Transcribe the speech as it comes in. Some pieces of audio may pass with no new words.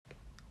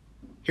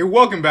Hey,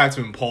 welcome back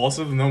to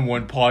Impulsive, the number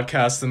one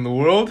podcast in the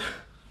world.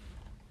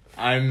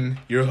 I'm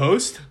your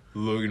host,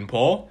 Logan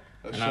Paul,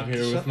 and I'm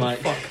here with my...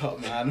 Shut the fuck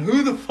up, man.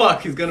 Who the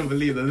fuck is gonna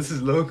believe that this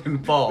is Logan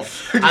Paul?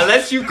 I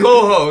let you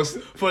co-host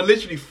for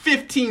literally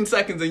 15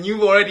 seconds and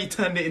you've already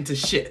turned it into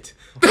shit.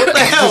 What the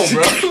hell,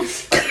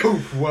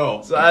 bro?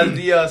 Well, So as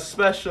the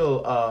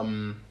special,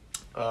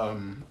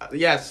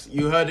 yes,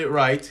 you heard it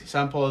right.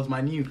 Sam Paul is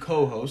my new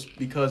co-host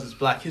because it's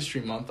Black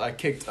History Month. I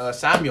kicked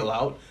Samuel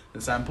out.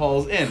 And Sam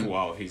Paul's in.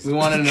 wow, he's... We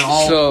wanted an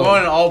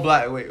all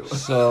black. Wait.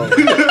 So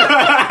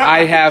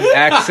I have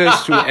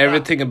access to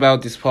everything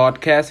about this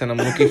podcast, and I'm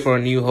looking for a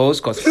new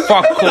host. Cause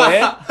fuck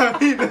Koe,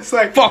 It's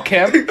like... fuck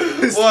him.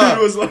 This Well,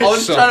 dude was like... I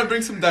was So- trying to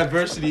bring some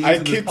diversity I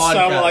into this kicked podcast.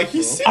 Sam like, bro.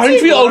 he's...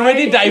 Aren't we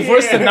already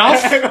diverse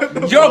enough?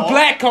 You're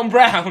black, I'm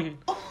brown.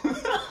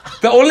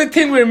 The only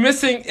thing we're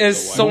missing is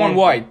someone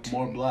white.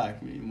 More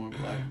black,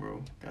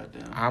 bro.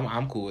 Goddamn.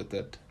 I'm cool with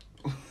it.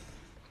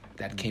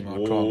 That came out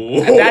Whoa.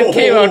 wrong. That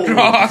came out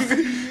wrong.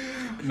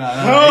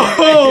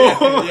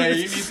 Nah. Yeah, you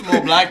need some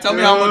more black. Tell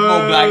me how much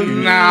more black you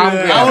need. Nah, I'm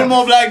good. How much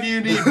more black do you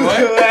need, boy?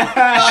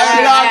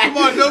 Nah, come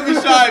on, don't be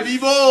shy. Be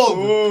bold.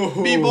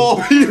 Whoa. Be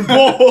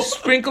bold.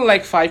 Sprinkle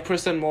like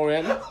 5% more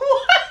in.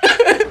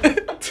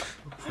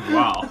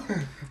 Wow.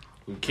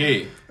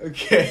 Okay.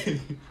 Okay.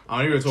 I'm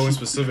not even talking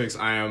specifics.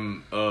 I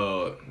am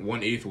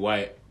 1/8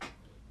 white.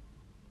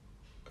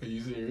 Are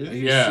you serious? Are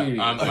you Yeah,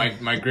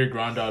 serious? my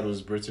great-granddad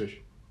was British.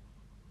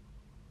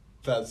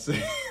 That's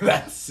sick.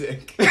 That's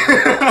sick.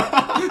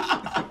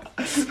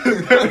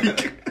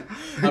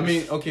 I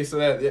mean, okay, so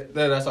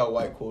that's our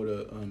white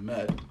quota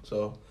met.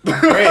 So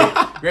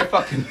great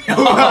fucking.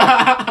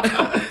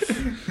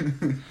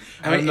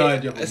 I have no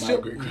idea about my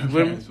great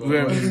grandparents.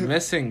 we're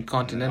missing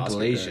continental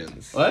Oscar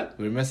Asians. What?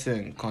 We're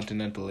missing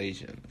continental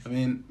Asians. I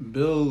mean,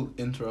 Bill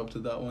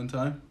interrupted that one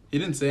time. He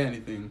didn't say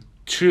anything.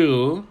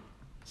 True.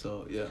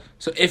 So yeah.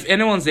 So if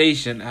anyone's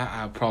Asian,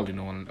 I probably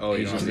no one. Oh,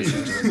 you Asian's don't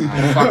listening listen to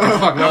it.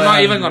 Fuck. I'm not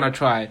even gonna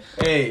try.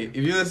 Hey, if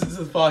you listen to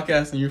this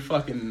podcast and you're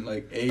fucking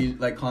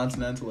like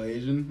continental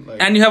Asian,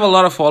 like, And you have a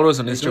lot of followers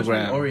on don't you mean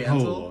Instagram.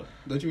 Oriental? Oh.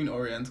 Don't you mean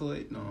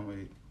Orientalate? No,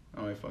 wait.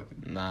 Am I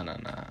fucking? Nah.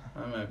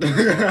 I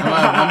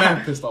might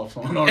have pissed off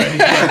someone already.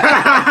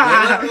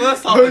 Yeah, let's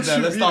stop it there.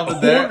 Let's stop it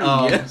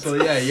there. So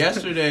yeah,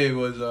 yesterday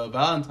was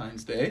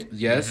Valentine's Day.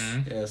 Yes.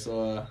 Mm-hmm. Yeah.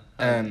 So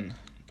And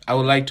I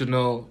would like to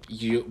know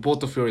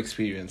both of your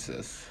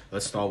experiences.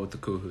 Let's start with the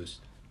co-host.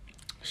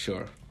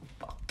 Sure.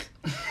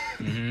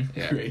 Mm-hmm.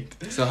 Yeah. great.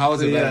 So how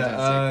was So, it yeah,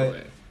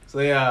 Valentine's Day? So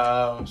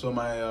yeah, so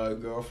my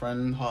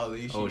girlfriend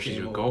Holly. She Oh, she's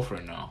came your over.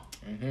 girlfriend now.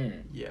 Mm-hmm.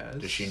 Yes.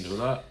 Does she know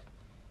that?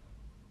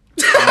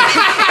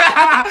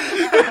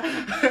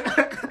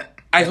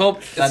 I hope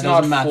it's That not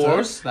doesn't matter.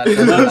 forced. That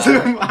doesn't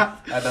matter.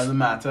 That doesn't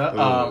matter.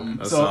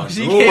 that So sounds-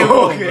 she came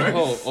over. okay.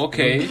 Oh,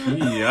 okay.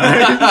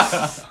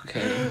 Yeah.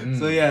 Okay.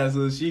 So yeah,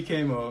 so she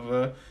came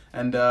over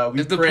and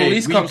we If the prayed.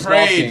 police We comes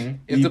prayed. knocking,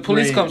 if We the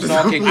police prayed. comes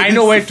knocking, I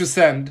know where to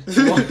send.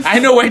 I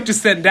know where to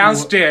send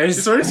downstairs.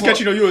 It's already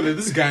sketchy. You know,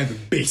 this guy in the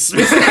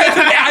basement.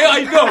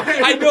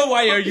 I know.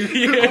 Why are you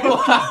here?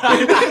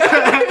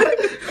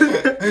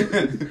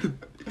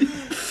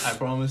 I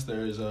promise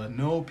there is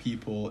no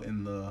people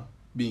in the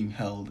being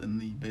held in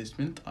the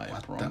basement. I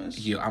promise.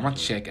 I'm gonna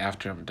check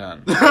after I'm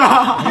done. You live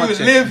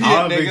here,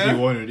 I don't think nigga. you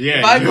wanted. Yeah.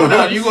 If I go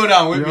down, you go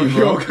down with me,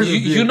 bro.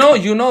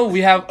 You know,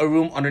 we have a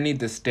room underneath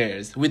the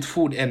stairs with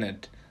food in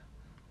it.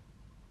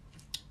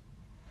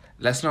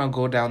 Let's not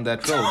go down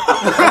that road.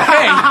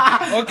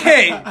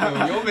 Okay.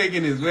 Yo, you're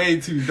making this way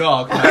too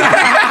dark. Man.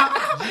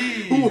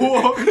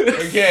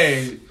 Jeez.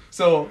 Okay,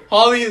 so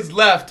Holly is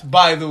left.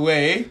 By the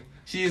way,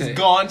 she is Okay.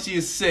 gone. She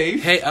is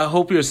safe. Hey, I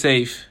hope you're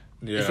safe.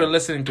 Yeah. If you're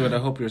listening to it, I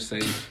hope you're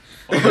safe.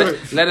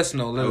 Let us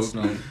know. Let us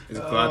know. It's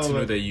glad to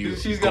know that you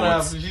She's got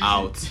gonna have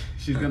out.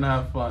 She's gonna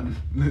have fun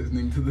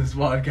listening to this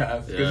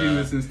podcast because she Yeah.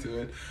 listens to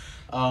it.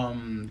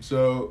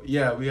 So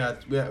yeah, we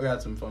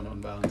had some fun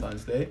on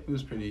Valentine's Day. It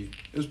was pretty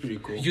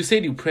cool. You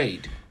said you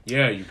prayed.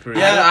 Yeah, you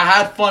pretty. Yeah, I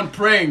had fun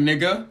praying,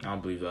 nigga. I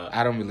don't believe that.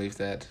 I don't believe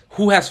that.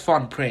 Who has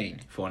fun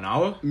praying? For an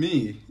hour?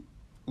 Me,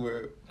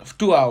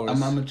 2 hours.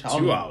 I'm a child.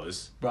 2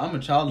 hours. Bro, I'm a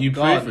child of You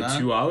God, prayed for man.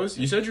 2 hours?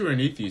 You said you were an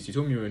atheist. You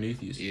told me you were an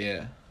atheist.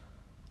 Yeah.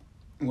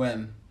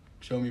 When?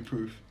 Show me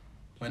proof.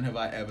 When have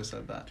I ever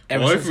said that?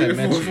 Ever Well, since I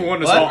met if we you.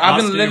 want to What? start I've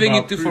been asking living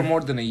about it for proof.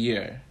 more than a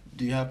year.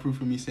 Do you have proof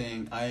of me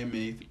saying I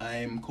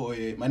am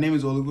Koye? My name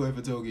is Olukoye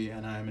Fatogi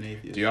and I am an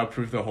atheist. Do you have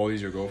proof that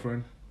Holly's your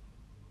girlfriend?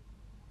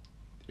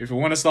 If you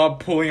want to start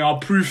pulling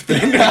out proof,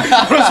 then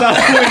start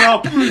pulling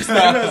out proof.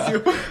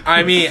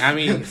 I mean, I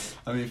mean,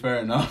 fair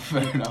enough.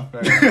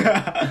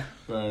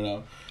 Fair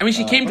enough.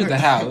 she came to the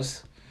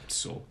house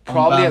So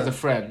probably as a Valid.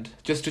 friend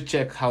just to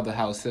check how the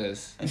house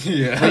is.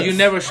 yeah, But you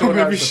never showed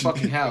her Maybe the she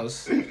fucking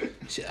house.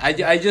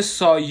 I just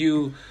saw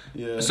you.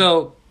 Yeah.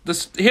 So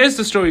here's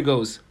the story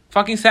goes.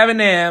 Fucking 7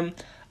 a.m.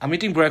 I'm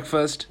eating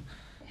breakfast.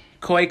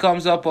 Koi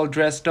comes up all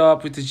dressed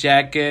up with his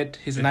jacket.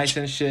 He's nice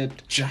and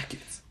shit.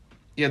 jackets.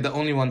 Yeah, the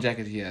only one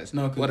jacket he has.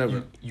 No, 'cause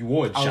Whatever. You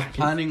wore a I was jacket.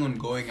 planning on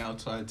going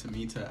outside to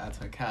meet her at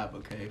her cab.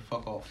 Okay,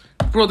 fuck off.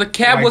 Bro, the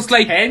cab was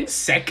like 10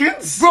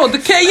 seconds? Bro, the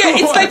cab, yeah,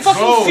 it's like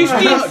fucking Bro,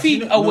 15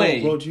 feet No,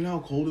 away. bro, do you know how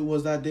cold it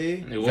was that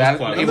day? It was That-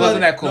 quite it cold.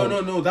 wasn't that cold.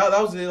 No.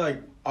 That was the day,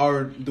 like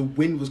the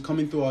wind was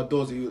coming through our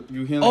doors. You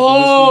hear like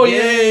Oh, the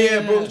whistling. yeah.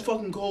 yeah, bro. It's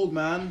fucking cold,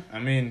 man. I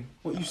mean,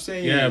 What you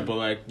saying? yeah, but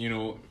like,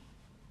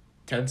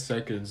 10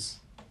 seconds.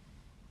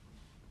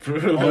 Bro,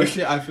 like,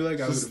 Honestly, I feel like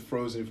I would have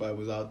frozen if I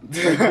was out.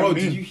 Like, bro,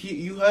 did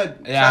you heard?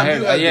 Yeah, I Sam,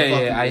 heard, you heard the yeah,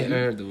 fucking I wind.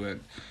 heard the word.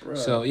 Bruh.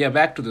 So, yeah,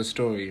 back to the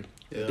story.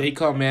 Yeah. They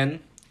come in.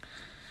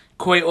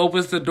 Koi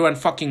opens the door and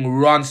fucking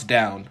runs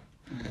down.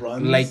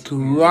 runs.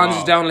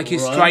 Runs down like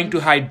he's Runs? trying to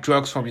hide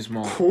drugs from his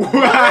mom. What?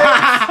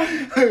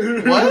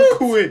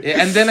 Quit.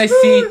 Yeah, and then I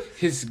see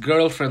his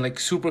girlfriend like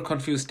super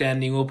confused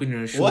standing opening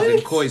her shoes What?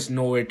 and Koi is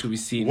nowhere to be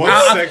seen. One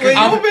I- second. Wait,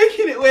 I'm- you're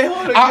making it. Wait,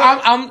 hold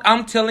on.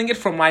 I'm telling it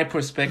from my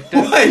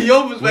perspective. Wait,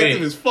 your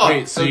perspective is fucked.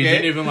 Wait, so you okay?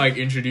 didn't even like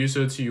introduce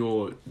her to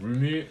your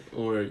roommate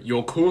or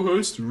your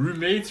co-host,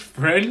 roommate,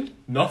 friend,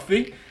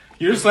 nothing?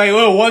 You're just like,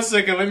 oh, 1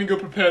 second, let me go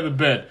prepare the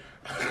bed.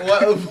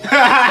 What?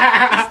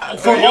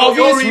 For You're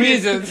obvious reading-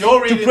 reasons,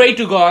 you're to reading- pray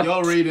to God.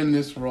 Y'all reading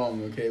this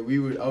wrong, okay?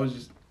 I was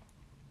just.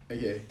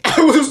 Okay.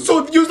 I was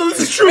so you know this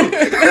is true.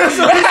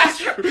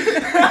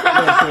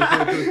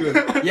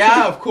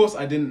 Yeah, of course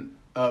I didn't.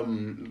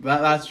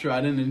 That's true.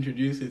 I didn't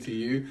introduce it to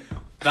you.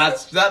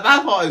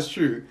 That part is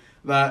true.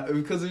 That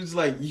because it was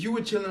like you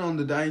were chilling on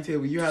the dining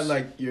table. You had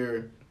like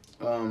your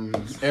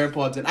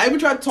AirPods, and I even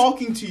tried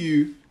talking to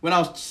you when I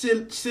was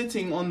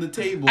sitting on the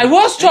table. I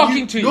was And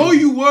talking to you. No,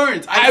 you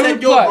weren't. I said,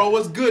 replied. "Yo, bro,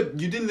 what's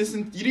good?" You didn't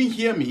listen. You didn't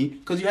hear me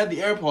because you had the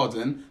AirPods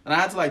in, and I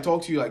had to like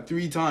talk to you like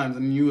 3 times,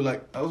 and you were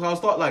like, I was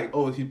thought like,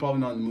 oh, he's probably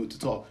not in the mood to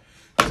talk.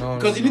 No,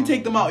 Because you didn't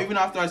take them out even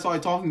after I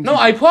started talking to No, you.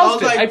 I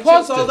paused was it. like, I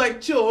paused so I was it.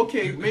 like, chill,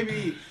 okay,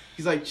 maybe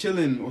he's like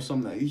chilling or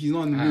something. He's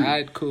not in the mood.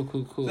 Alright, cool.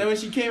 Then when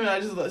she came in,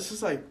 it's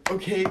just like,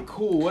 okay,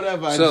 cool,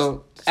 whatever. I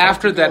So just started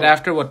after to that, go.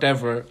 after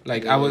whatever,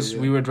 like Yeah,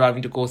 we were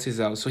driving to Kosi's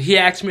house. So he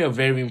asked me a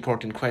very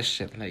important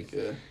question, like,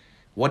 Yeah.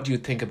 what do you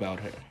think about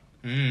her?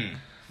 Mm.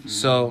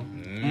 So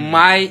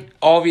my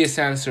obvious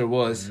answer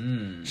was,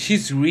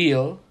 she's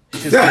real.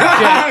 She's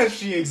legit.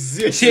 She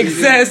exists. She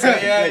exists.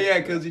 Yeah,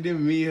 because you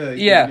didn't meet her.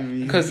 Yeah, You didn't meet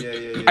her. because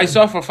Yeah. I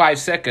saw her for 5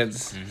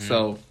 seconds.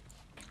 So,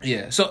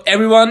 yeah. So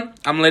everyone,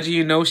 I'm letting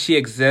you know she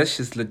exists.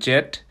 She's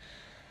legit.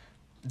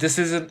 This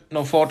isn't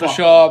no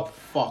Photoshop.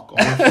 Fuck off.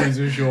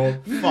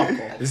 Photoshop. Fuck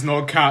off. It's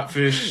not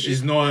catfish.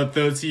 She's not a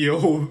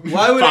 30-year-old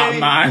Why would fat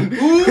man.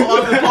 Who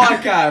on the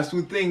podcast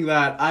would think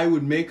that I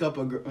would make up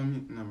a girl? I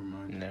mean, never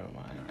mind. Never mind.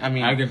 I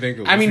mean, I can think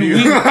of I a mean,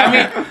 few.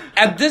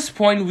 at this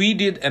point, we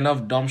did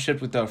enough dumb shit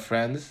with our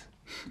friends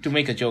to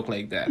make a joke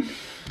like that.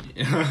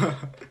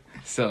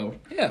 So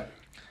yeah.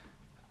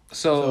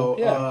 So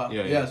yeah.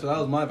 Yeah. So that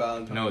was my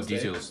Valentine's No Day.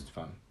 details.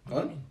 Fine.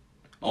 What?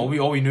 All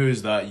we know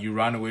is that you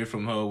ran away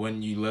from her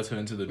when you let her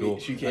into the door.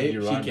 She and came.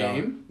 you She ran down.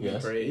 came. We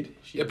Yes. prayed.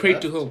 She I prayed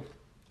to left.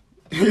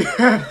 whom?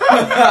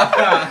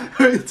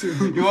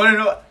 You want to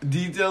know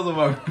details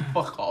about?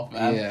 Fuck off,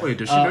 man. Yeah. Wait,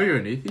 does she know you're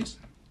an atheist?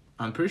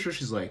 I'm pretty sure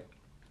she's like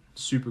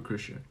super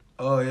Christian.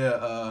 Oh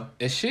yeah.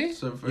 Is she?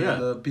 So for Yeah.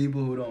 the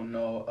people who don't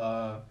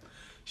know,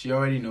 she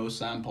already knows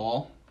Sam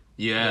Paul.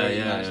 Yeah, Yeah,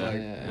 yeah, that's yeah. like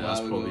Yeah, a that's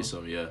while probably ago.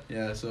 some. Yeah,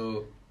 Yeah.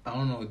 So I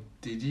don't know.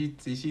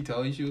 Did she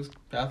tell you she was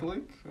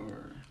Catholic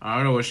or? I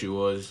don't know what she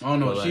was. Oh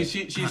no, but, like,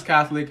 she's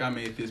Catholic. I'm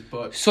atheist,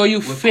 but So you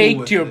We're cool faked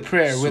with your it.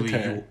 prayer so with you're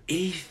her.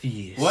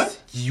 atheist. What?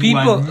 You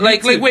People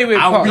like wait, admitted-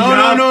 pause.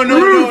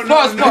 No,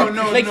 Pause,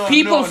 pause. Like,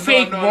 people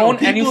fake moan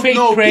and you fake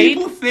prayed?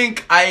 People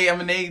think I am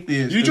an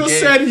atheist. You just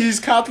okay? said he's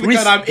Catholic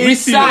and I'm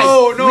atheist. recite.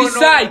 No,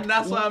 Recite.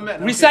 that's what I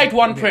meant. Recite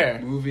one prayer.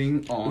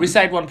 Moving on.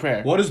 Recite one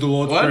prayer. What is the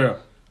Lord's What? prayer?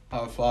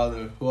 Our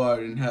Father, who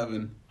art in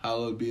heaven,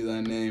 hallowed be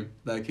thy name.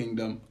 Thy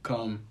kingdom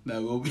come, thy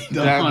will be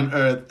done Damn. on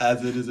earth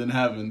as it is in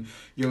heaven.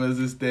 Give us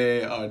this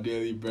day our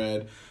daily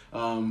bread.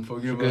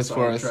 Forgive us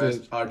for our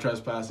sins. our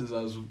trespasses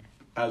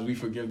as we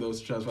forgive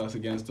those trespass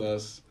against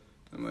us.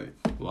 I'm like,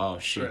 Wow,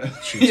 she Yeah,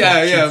 taught-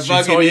 yeah, she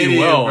fucking taught you idiot,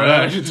 well, bro.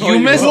 yeah, she taught You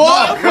missed.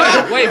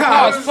 well. Wait,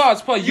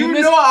 pause. You You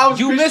missed. know I was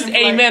You missed Christian,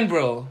 like- amen,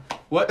 bro.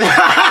 what?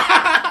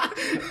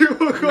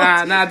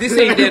 Nah, this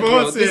ain't it,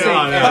 bro. This ain't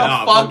Yeah, it.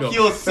 yeah. Fuck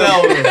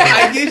yourself.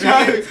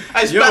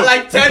 I spent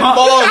like 10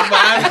 balls, man.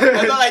 I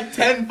spent like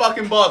 10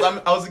 fucking balls.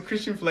 I was a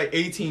Christian for like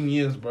 18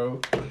 years,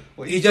 bro.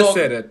 What He you just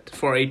talking- said it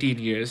for 18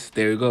 years.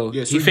 There you go.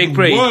 Yeah, so he fake you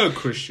prayed. were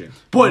Christian,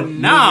 but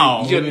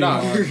now You're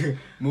not.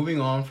 Moving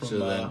on from So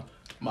then-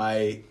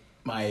 my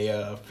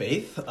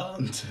faith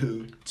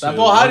to Sam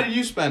Paul, how did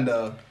you spend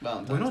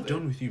Valentine's we're not Day?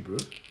 done with you, bro.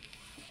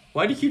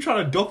 Why do you keep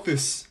trying to duck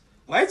this?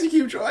 Why do you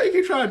keep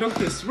trying to duck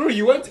this, bro?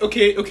 You went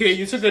okay.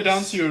 You took her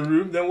down to your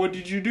room. Then what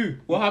did you do?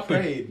 What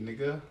happened? Prayed,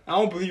 nigga. I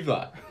don't believe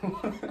that.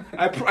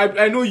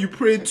 I know you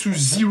prayed to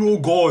 0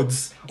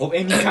 gods of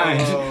any kind.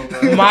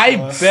 My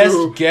best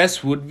So-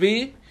 guess would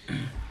be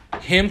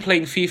him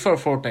playing FIFA or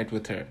Fortnite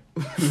with her.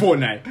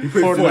 Fortnite. You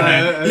played Fortnite.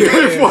 Fortnite. You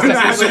played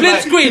Fortnite.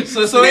 Split screen.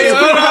 So Split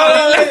screen.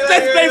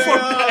 Let's play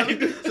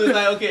Fortnite. So it's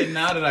like, okay,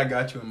 now that I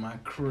got you in my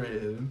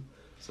crib,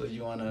 so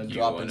you wanna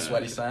drop in wanna-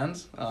 Sweaty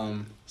Sands?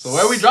 So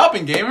where are we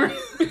dropping, gamer?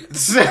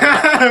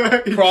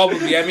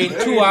 Probably. I mean,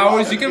 2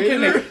 hours. You can play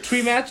like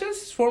 3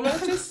 matches. matches? 4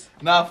 matches?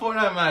 Nah,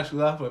 Fortnite match will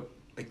last for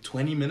like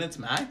 20 minutes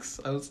max,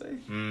 I would say.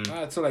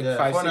 So like Yeah,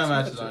 5, 6 Fortnite matches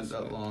matches. aren't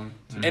that long.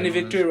 Any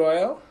victory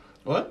royale?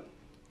 What?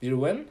 Did you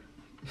win?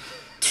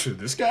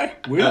 This guy?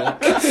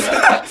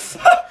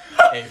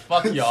 Hey,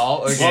 fuck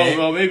y'all. Okay.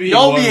 Well, maybe he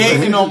Y'all be won.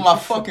 hating on my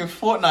fucking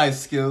Fortnite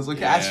skills.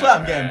 Okay, I swear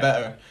I'm getting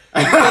better.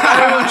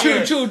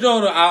 True.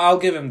 No, I'll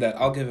give him that.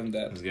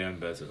 It's getting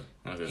better.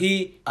 Okay.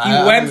 He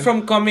I- went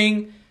from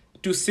coming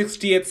to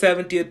 60th,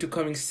 70th to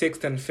coming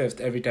 6th and 5th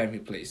every time he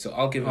plays. So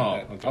I'll give him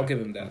that. Okay. I'll give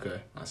him that. Okay,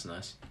 that's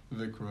nice.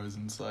 Vic Roy's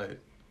in sight.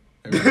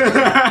 Vic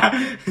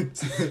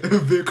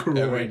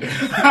Roy.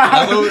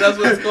 That's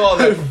what it's called.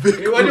 Like, what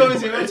do you want me to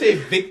say? You want to say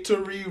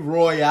Victory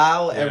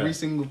Royale every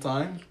single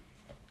time?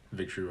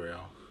 Victory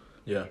Royale.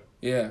 Yeah.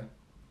 Yeah.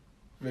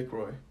 Vic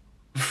Roy.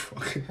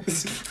 Fuck.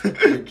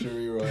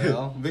 Victory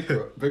Royale.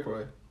 Vic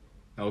Roy.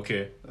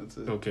 Okay. That's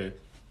it. Okay.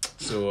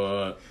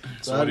 So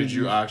So what how did did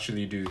you you-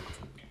 actually do?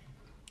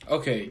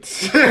 Okay.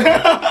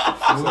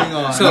 Moving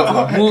on.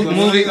 So,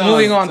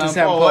 moving on to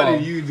Sam Paul. What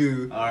did you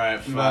do? All right,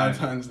 on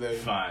Valentine's Day?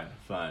 Fine.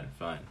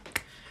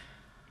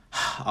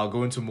 I'll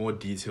go into more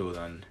detail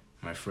than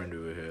my friend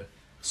over here.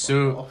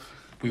 So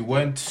we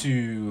went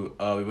to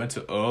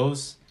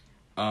Earl's.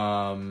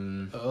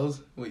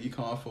 Earls? What, you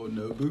can't afford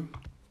Nobu?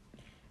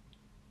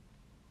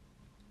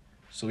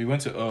 So we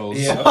went to Earl's.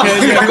 Yeah.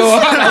 Okay. Yeah, go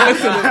on. I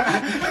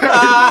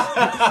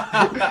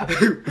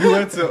listen. We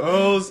went to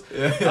Earl's.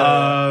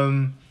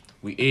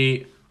 We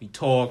ate. We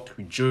talked.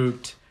 We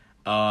joked.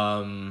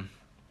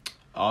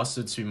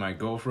 Also to my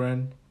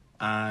girlfriend,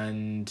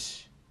 and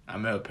I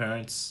met her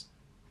parents.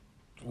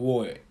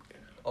 Boy.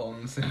 All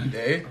on the same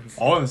day.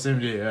 All on the same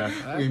day.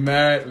 Yeah. We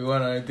met, we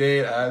went on a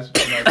date, I asked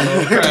my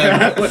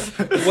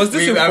girlfriend. Was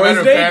this your I met first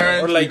her date?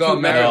 parents, Or we like got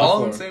you married met all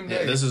on the before? same Yeah,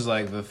 day. this is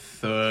like the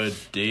third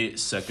date,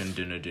 second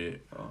dinner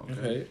date.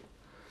 Okay.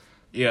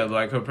 Yeah,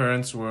 like her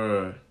parents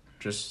were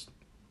just.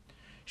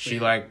 She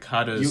Wait, like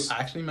had You us.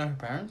 actually met her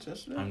parents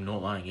yesterday? I'm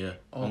not lying. Yeah,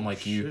 Oh,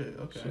 unlike you. shit,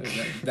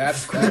 okay.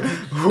 That's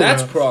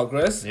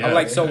progress. Yeah.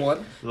 Unlike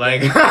someone.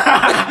 Like.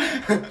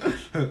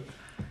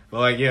 But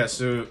like yeah,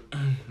 so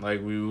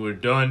like we were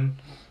done.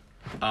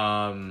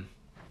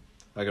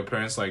 Like her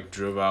parents like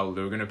drove out.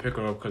 They were gonna pick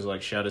her up because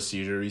like she had a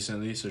seizure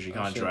recently, so she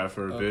can't shit. drive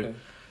for a Okay. bit.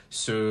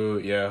 So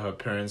yeah, her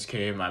parents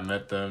came. I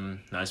met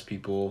them. Nice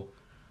people.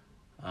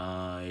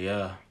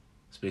 Yeah,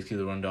 it's basically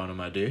the rundown of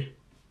my day.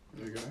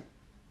 Okay.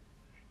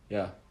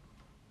 Yeah.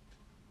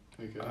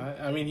 Okay.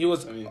 I mean, he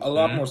was I mean- a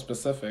lot Mhm. more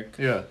specific.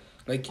 Yeah.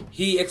 Like,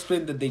 he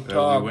explained that they We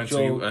talked, went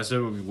joked. to. I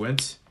said we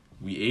went.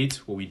 We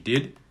ate. What we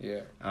did.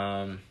 Yeah.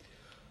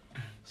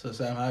 So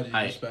Sam, how did you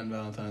I- spend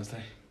Valentine's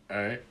Day? All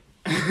right.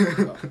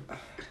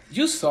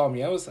 You saw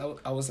me. I was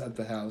at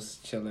the house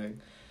chilling.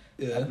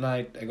 Yeah. At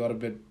night, I got a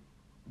bit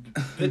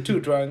too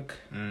drunk.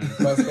 Mm.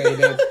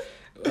 Frustrated.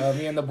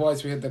 Me and the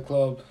boys, we hit the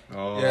club.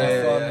 Oh. Yeah, Had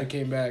yeah, fun. yeah. We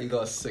came back. You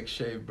got a sick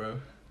shave, bro.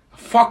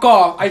 Fuck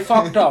off! I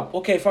fucked up.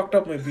 Okay, fucked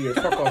up my beard.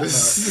 Fuck off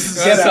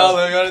now. Get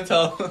out. You gotta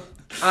tell them.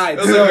 Alright, It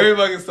was a so very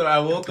fucking story. I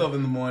woke up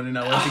in the morning.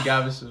 I went to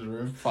Gavish's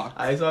room. fuck.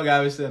 I saw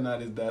Gavish sitting at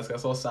his desk. I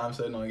saw Sam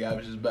sitting on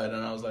Gavish's bed,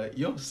 and I was like,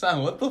 "Yo,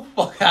 Sam, what the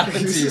fuck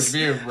happened to your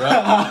beard, bro?"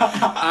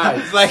 Alright,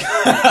 It's like,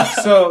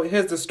 so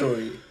here's the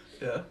story.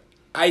 yeah,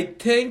 I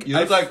think you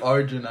look like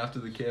Arjun after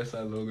the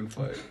KSI Logan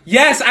fight.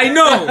 Yes, I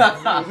know.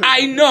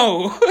 I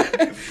know.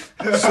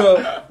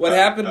 So what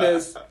happened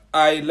is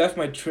I left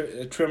my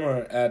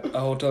trimmer at a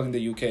hotel in the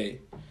UK.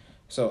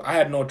 So I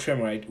had no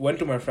trimmer. I went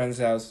to my friend's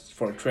house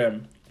for a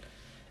trim.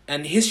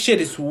 And his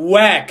shit is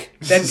whack.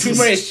 That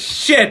trimmer is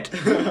shit.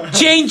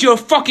 Change your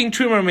fucking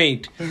trimmer,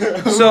 mate.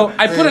 So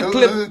I put a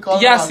clip.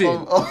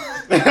 Yasin. So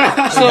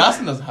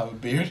Yasin doesn't have a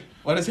beard.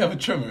 Why does he have a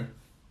trimmer?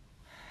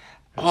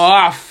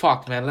 Oh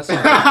fuck, man. Let's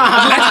not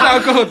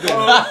go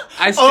there.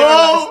 I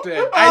sterilized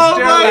it.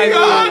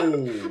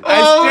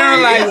 I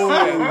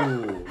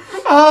sterilized it.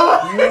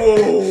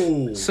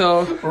 Whoa.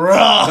 So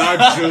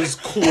That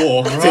just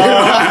clocked.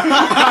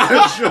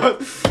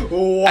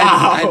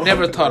 Wow. I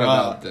never thought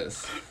about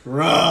this.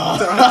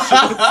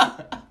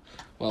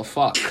 Well,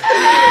 fuck.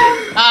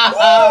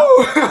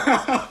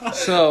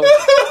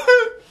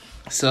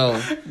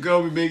 So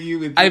Girl be making you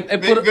with.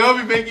 girl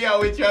be making out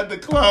with you at the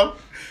club.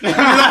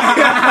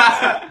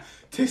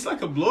 Tastes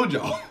like a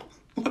blowjob.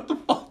 What the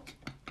fuck?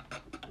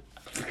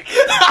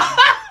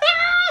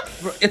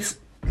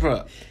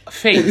 bro,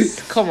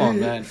 face. Come on,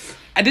 man.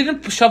 I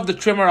didn't shove the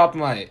trimmer up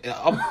my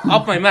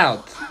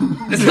mouth.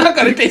 It's not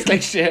gonna taste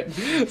like shit.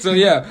 So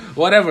yeah,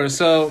 whatever.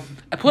 So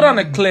I put on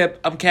a clip.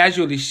 I'm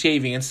casually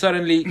shaving, and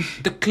suddenly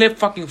the clip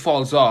fucking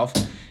falls off,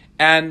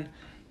 and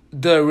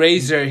the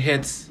razor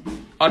hits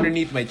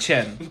underneath my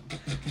chin,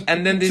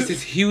 and then there's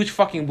this huge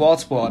fucking bald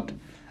spot.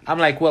 I'm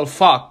like, well,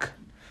 fuck.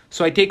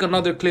 So I take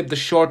another clip, the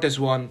shortest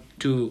one,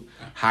 to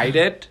hide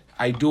it.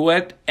 I do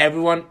it.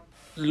 Everyone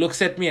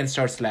looks at me and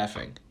starts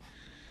laughing.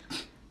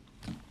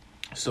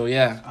 So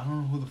yeah. I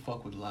don't know who the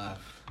fuck would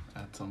laugh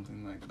at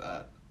something like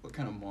that. What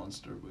kind of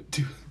monster would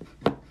do?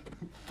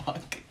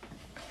 Fuck.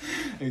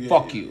 Okay.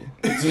 Fuck you.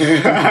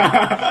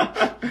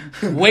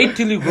 Wait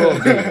till you grow a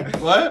beard.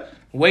 What?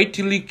 Wait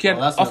till you can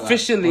Well,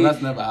 officially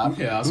that's never happened.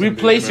 Yeah, that's gonna be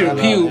replace your bad.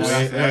 pubes Yeah.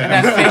 and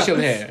have facial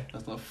hair.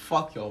 That's not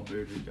fuck y'all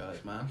bearded guys,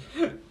 man.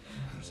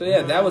 So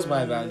yeah, that was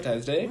my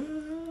Valentine's Day.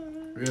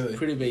 Really?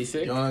 Pretty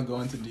basic. You wanna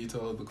go into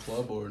detail of the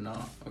club or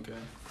not? Okay,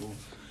 cool.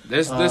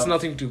 There's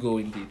nothing to go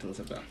in details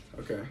about.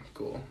 Okay,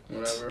 cool.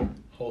 Whatever.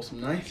 Wholesome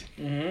night.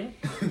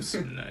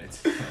 Mm-hmm.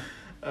 Nice.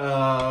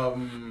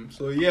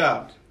 So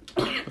yeah.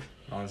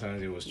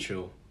 Valentine's Day was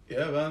chill.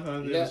 Yeah,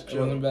 Valentine's Day Yeah, was it chill.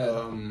 wasn't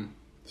bad.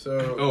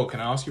 So Oh, can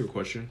I ask you a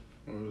question?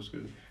 it was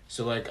good.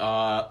 So like,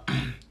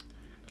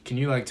 can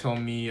you like tell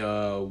me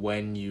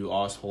when you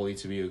asked Holly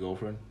to be your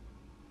girlfriend?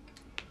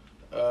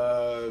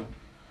 A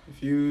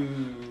few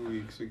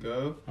weeks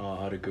ago,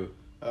 How'd it go?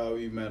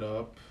 we met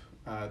up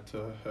at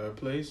her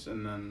place,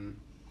 and then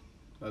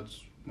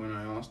that's when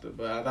I asked her.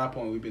 But at that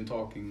point, we've been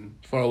talking.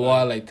 For a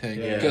while, I think,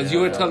 Yeah, because yeah,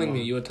 you were yeah. telling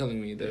me Yeah,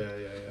 that.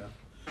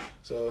 yeah.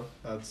 So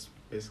that's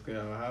basically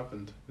how it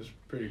happened. It's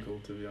pretty cool,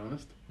 to be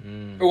honest.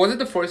 Or was it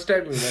the first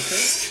time we met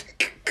her?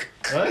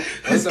 What?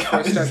 Was it the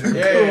first time?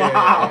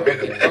 Yeah.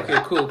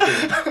 Okay, cool.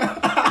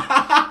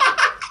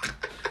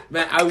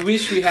 Man, I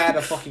wish we had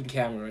a fucking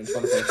camera in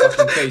front of our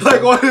fucking face.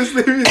 Like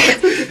honestly,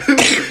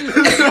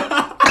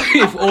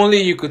 If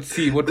only you could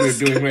see what we're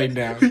doing right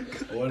now.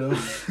 What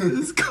else?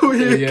 this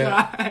Korean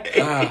Yeah.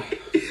 guy.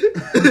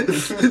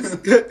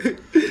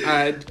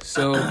 Alright,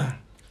 so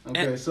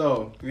Okay,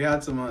 so we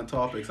had some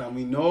topics, and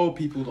we know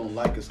people don't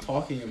like us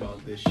talking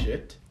about this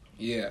shit.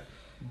 yeah.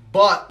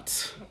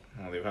 But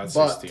Well, they've had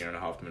But- 16 and a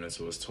half minutes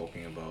of us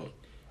talking about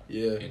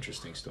yeah.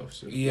 interesting stuff.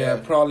 So Yeah,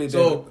 probably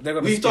So they're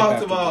gonna we skip talked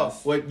after about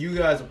this. what you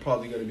guys are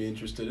probably going to be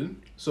interested in.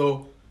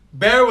 So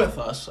bear with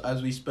us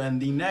as we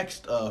spend the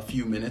next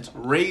few minutes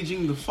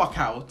raging the fuck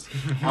out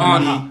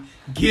on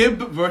the Gibb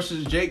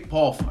versus Jake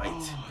Paul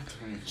fight.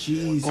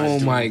 Jesus. Oh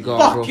my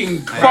god, fucking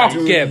bro. Christ.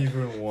 Fuck Gib.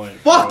 even want.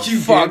 Fuck you,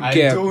 Fuck Gib. I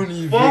Gib. don't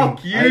even.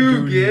 Fuck you, I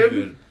don't Gib.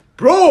 even.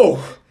 Bro.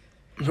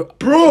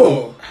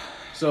 Bro.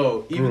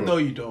 So even Bro. though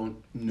you don't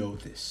know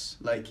this,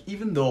 like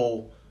even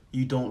though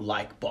you don't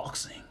like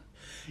boxing,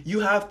 you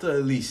have to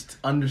at least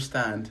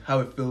understand how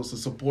it feels to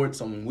support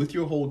someone with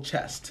your whole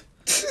chest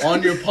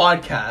on your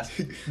podcast.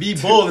 Be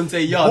bold and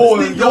say, Bold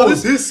and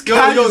this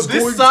guy is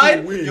going to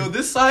side, win.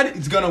 this side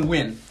is gonna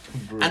win.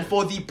 Bro. And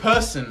for the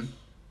person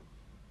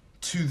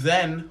to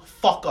then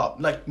fuck up,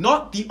 like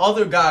not the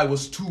other guy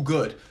was too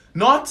good.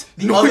 Not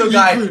the Not other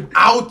guy even.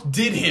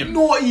 outdid him.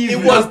 Not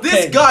even. It was this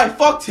Nothing. guy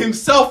fucked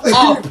himself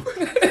up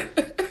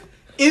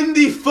in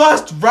the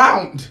first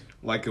round.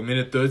 Like a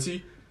minute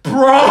 30.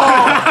 Bro,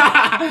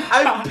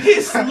 I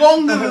pissed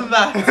longer than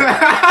that.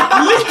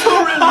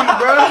 Literally,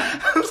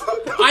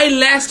 bro. I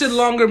lasted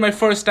longer my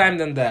first time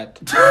than that.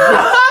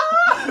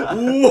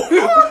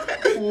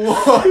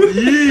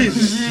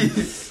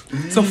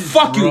 So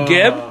fuck you,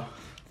 Gib.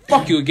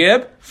 Fuck you,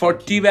 Gib, for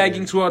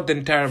teabagging throughout the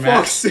entire match.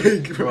 Fuck's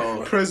sake, Bro.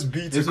 bro. Press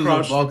B to This is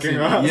crouch. a boxing.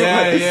 fucking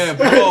Yeah,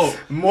 bro.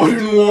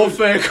 Modern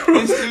warfare.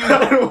 This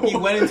dude, he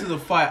went into the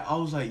fight. I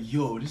was like,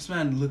 yo, this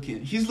man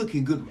he's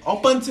looking good.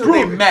 Up until Bro,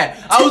 they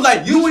met, I was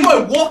like, you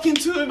were walking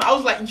to him. I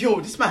was like, yo,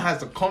 this man has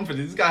the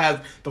confidence. This guy has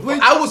the.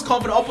 I was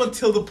confident up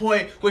until the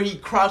point where he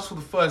crouched for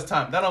the first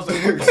time. Then I was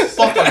like, what the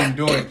fuck are you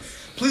doing?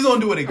 Please don't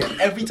do it again.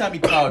 Every time he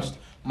crouched,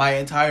 my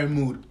entire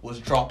mood was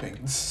dropping.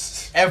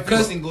 Every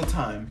single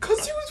time.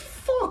 Cause he was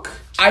fuck.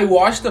 I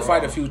watched the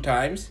fight a few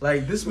times.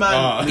 Like this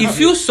man. If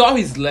you saw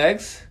his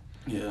legs,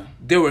 Yeah.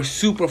 they were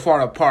super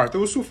far apart. They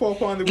were so far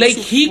apart. Like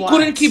he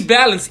couldn't keep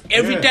balance.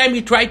 Every Yeah. time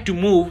he tried to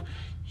move,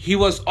 he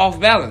was off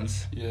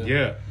balance.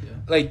 Yeah.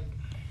 Like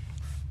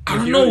I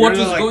don't You know know- what you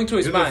know, was like, going through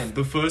his you know, mind.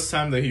 The first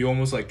time that he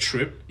almost like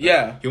tripped.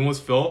 Yeah. He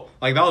almost fell.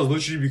 Like that was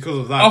literally because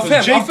of that. Of 'Cause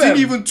him, Jake of didn't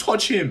him. even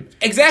touch him.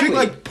 Exactly. Jake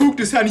like poked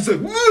his hand. He's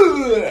like,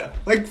 "Ugh."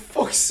 Like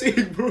fuck's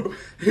sake, bro.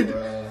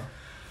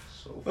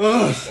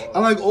 And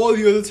like all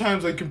the other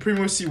times, I can pretty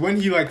much see when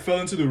he like fell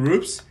into the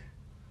ropes.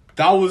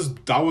 That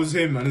was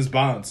him and his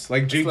balance.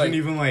 Like Jake like- didn't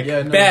even like.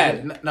 Yeah, no,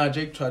 Bad.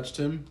 Jake touched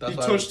him. That's He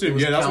why touched it him.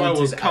 was Yeah, that's why it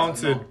was as a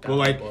counted. knockdown, But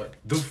like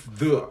the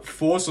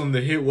force on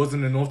the hit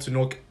wasn't enough to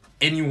knock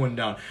anyone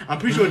down. I'm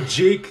pretty sure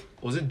Jake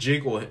was it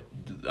Jake or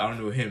I don't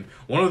know him.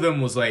 One of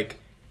them was like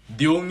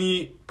the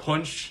only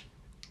punch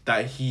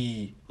that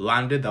he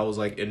landed that was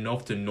like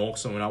enough to knock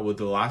someone out with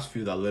the last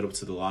few that led up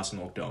to the last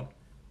knockdown.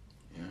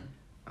 Yeah.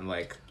 And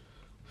like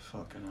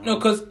Fucking hell. No,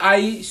 because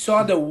I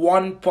saw the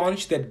one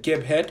punch that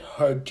Gib hit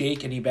hurt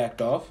Jake and he backed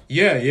off.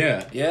 yeah.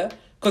 Yeah,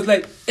 because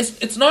like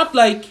it's not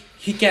like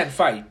he can't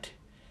fight.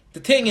 The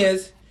thing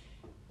is,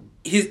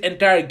 his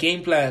entire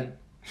game plan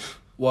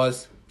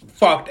was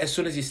fucked as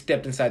soon as he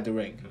stepped inside the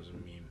ring. It was a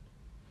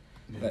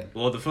meme. Like,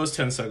 Well, the first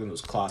 10 seconds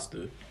was class,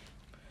 dude.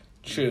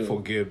 true. For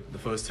Gib, the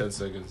first 10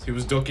 seconds. He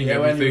was ducking Yeah,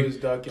 when he everything. was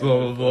ducking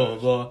blah, blah,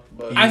 blah,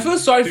 But- He I feel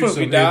sorry threw for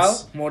some Vidal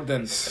hits. more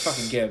than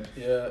fucking Gib.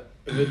 Yeah,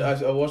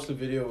 I watched the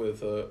video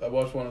with I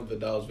watched one of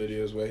Vidal's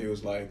videos where he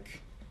was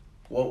like,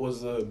 what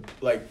was the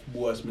like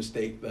worst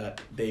mistake that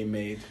they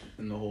made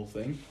in the whole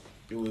thing?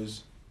 It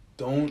was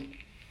don't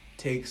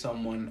take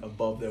someone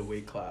above their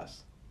weight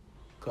class,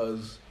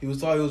 cause he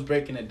was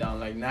breaking it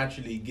down like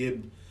naturally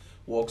Gib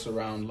walks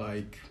around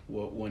like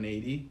what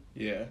 180,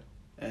 Yeah.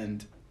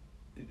 and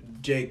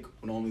Jake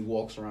normally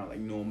walks around like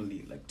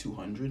normally like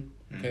 200.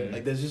 Okay.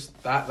 Like there's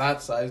just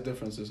that size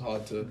difference is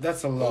hard to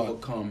That's a lot.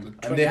 overcome,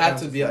 Like, and they had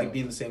to 20 be pounds like be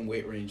in the same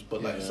weight range.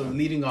 But like Yeah. so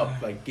leading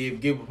up, like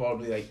Gabe was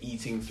probably like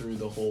eating through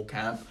the whole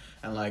camp,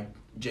 and like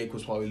Jake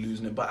was probably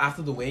losing it. But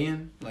after the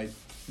weigh-in, like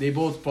they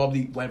both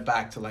probably went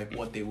back to like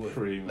what they were,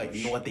 Pretty like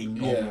much. what they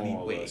Yeah. normally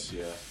More or weigh. less,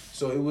 yeah.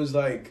 So it was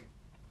like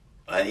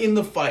in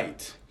the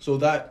fight. So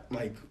that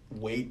like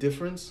weight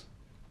difference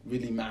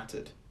really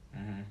mattered.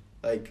 Mm-hmm.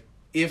 Like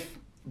if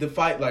the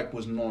fight like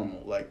was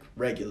normal, like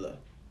regular,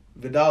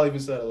 Vidal even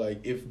said like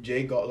if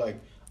Jay got like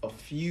a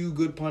few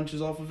good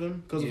punches off of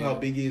him because of how Yeah.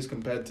 big he is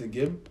compared to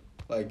Gib,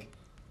 like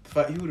the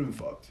fight he would have been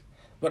fucked.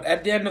 But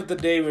at the end of the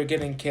day, we're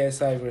getting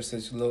KSI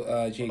versus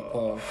Jake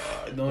Paul.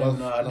 I don't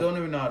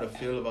even know how to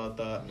feel about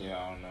that Yeah,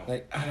 I don't know.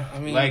 Like, I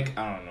mean, I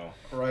don't know.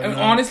 right I mean,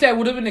 now. honestly, I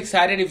would have been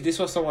excited if this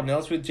was someone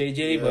else with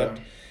JJ, Yeah, but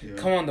yeah.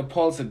 come on, the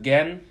Pauls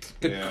again.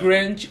 The Yeah.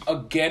 cringe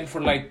again for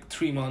like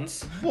 3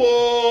 months.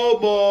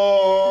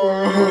 Bobo.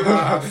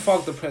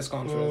 Fuck the press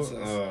conferences.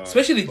 Uh,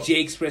 Especially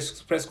Jake's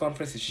press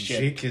conference is shit.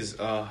 Jake is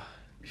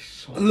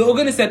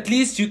Logan is at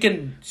least you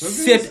can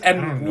sit I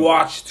don't and know.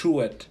 watch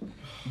through it.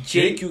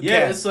 Jake, you yeah,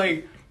 can't. it's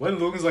like when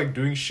Logan's like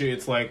doing shit,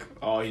 it's like,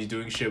 oh, he's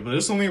doing shit. But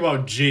there's something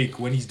about Jake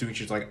when he's doing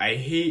shit. It's like, I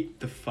hate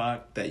the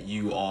fact that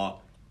you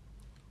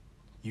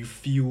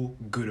feel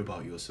good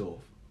about yourself.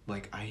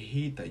 Like, I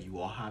hate that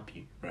you are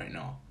happy right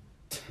now.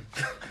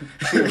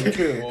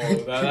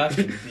 Whoa, that's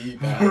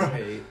deep ass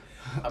hate.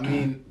 I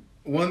mean,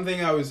 one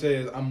thing I would say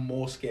is I'm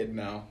more scared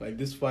now. Like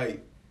this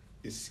fight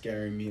is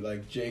scaring me.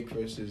 Like Jake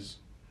versus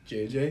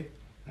JJ.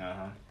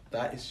 Uh-huh.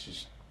 That is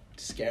just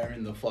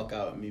scaring the fuck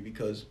out of me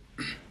because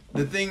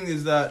the thing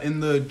is that in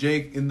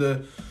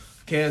the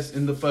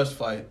first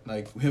fight,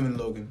 like him and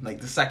Logan, like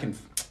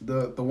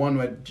the one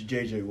where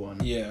JJ won.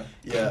 Yeah.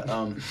 Yeah.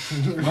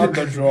 Not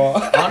the draw.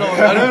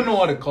 I don't know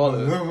what to call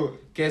it.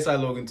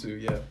 KSI Logan 2,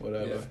 yeah,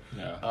 whatever.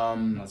 Yeah.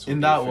 In That's what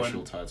that the one,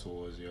 official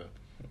title was, yeah.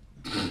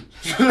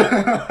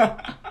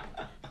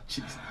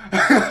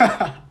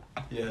 jeez.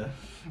 Yeah,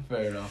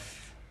 fair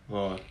enough.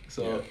 Well,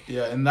 So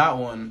yeah, in that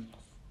one,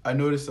 I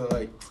noticed that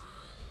like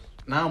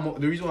now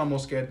the reason why I'm more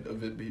scared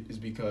of it is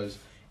because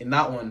in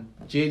that one,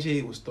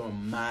 JJ was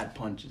throwing mad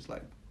punches,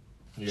 like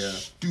yeah.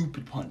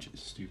 stupid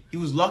punches. Stupid. He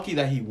was lucky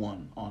that he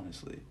won,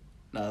 honestly.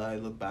 Now that I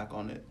look back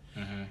on it,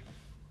 Mm-hmm.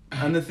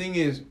 and the thing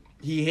is,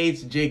 he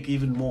hates Jake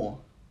even more.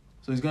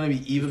 So he's gonna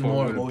be even Probably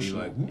more gonna be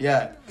emotional.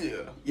 like,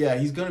 Yeah,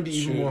 he's gonna be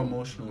even True. more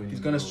emotional. When He's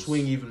he gonna knows.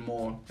 swing even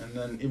more. And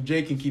then if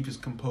Jake can keep his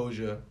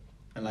composure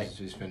and like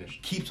He's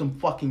finished. keep some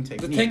fucking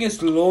technique. The thing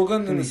is,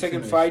 Logan in the Finish, second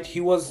finish. fight, he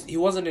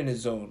wasn't in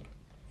his zone.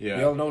 Yeah.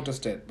 We all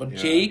noticed it. But Yeah.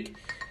 Jake,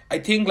 I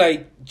think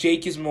like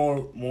Jake is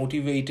more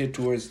motivated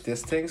towards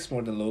these things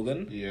more than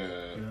Logan. Yeah.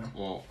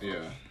 Well,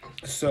 yeah.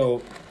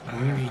 So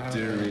He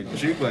did.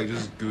 Jake like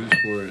just goes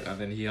for it, and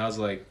then he has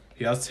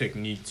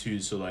technique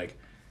too. So like,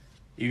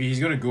 if he's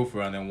gonna go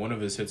for it, and then one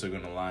of his hits are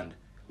gonna land.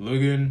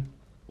 Logan,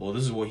 well,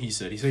 this is what he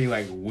said. He said he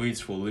like waits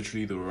for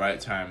literally the right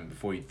time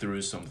before he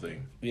throws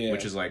something. Yeah.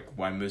 Which is like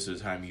why most of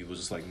the time he was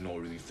just like not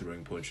really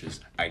throwing punches,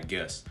 I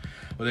guess.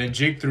 But then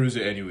Jake throws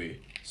it anyway.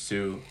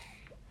 So,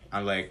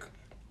 and like,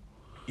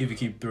 if you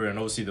keep throwing,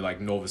 obviously they're like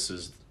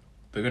novices.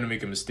 They're gonna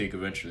make a mistake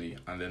eventually,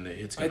 and then the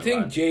hit's I gonna think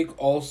land.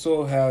 Jake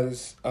also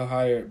has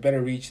a better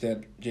reach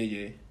than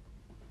JJ.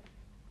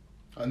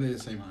 Aren't they the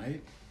same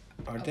height?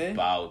 Aren't they?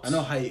 About. I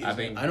know height. I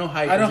think. I know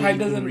height. I don't. is Height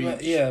equal doesn't.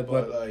 reach, Yeah,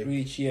 but like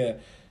reach. Yeah,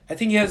 I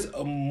think he has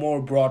a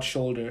more broad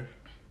shoulder.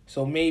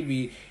 So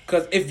maybe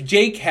because if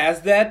Jake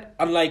has that,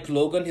 unlike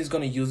Logan, he's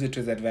gonna use it to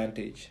his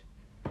advantage.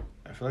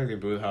 I feel like they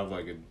both have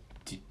like a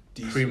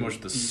decent- pretty much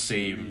the decent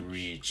same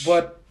reach.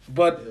 But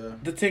Yeah.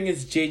 the thing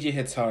is, JJ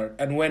hits hard,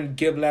 and when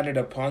Gib landed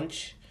a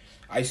punch,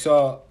 I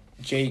saw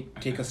Jake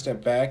take a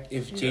step back.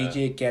 If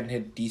JJ can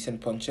hit decent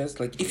punches,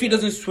 like if he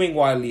doesn't swing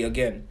wildly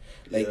again,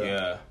 like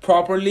yeah,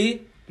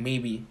 properly,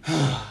 maybe,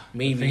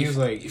 maybe. thing If, is,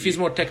 like, if he's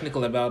more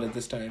technical about it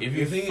this time. if The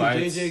he thing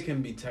fights, is, JJ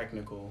can be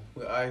technical.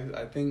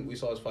 I think we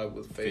saw his fight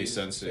with Face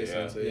Sensei,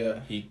 yeah. Yeah.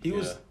 he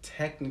was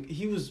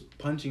he was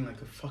punching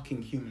like a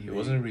fucking human. he being.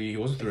 wasn't He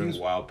throwing was-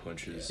 wild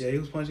punches. Yeah, he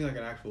was punching like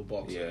an actual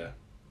boxer. Yeah,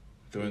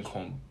 throwing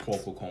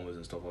proper combos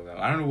and stuff like that.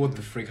 I don't know what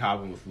the frick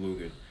happened with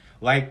Logan.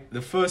 Like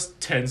the first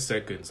 10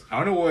 seconds, I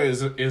don't know what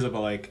it is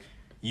about like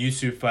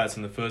YouTube fights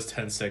in the first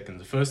 10 seconds.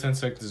 The first 10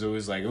 seconds is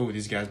always like, oh,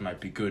 these guys might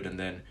be good, and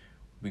then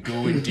we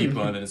go in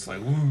deeper, and then it's like,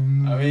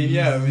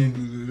 I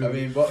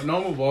mean, but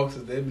normal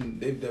boxers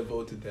they've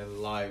devoted their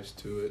lives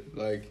to it.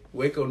 Like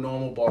wake a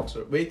normal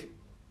boxer,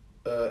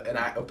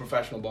 a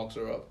professional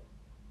boxer up.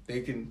 They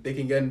can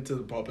get into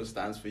the proper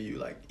stance for you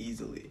like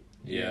easily.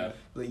 yeah,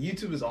 Like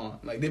YouTube is on.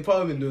 Like they've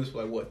probably been doing this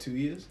for like what 2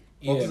 years.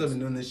 Boxers Yes. have been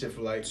doing this shit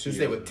for like since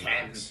they were 10.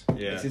 max.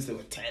 Yeah. Like, since they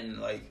were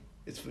 10, like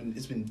it's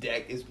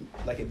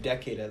like a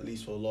decade at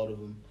least for a lot of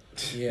them.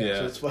 Yeah.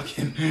 So it's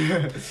fucking.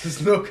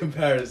 There's no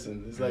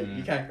comparison. It's like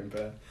you can't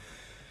compare.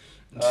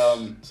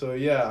 So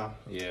yeah.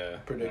 Yeah.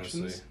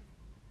 Predictions?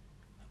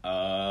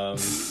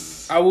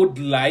 Honestly. I would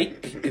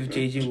like if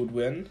JJ would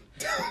win,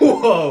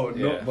 Whoa,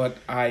 no. Yeah. but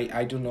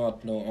I do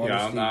not know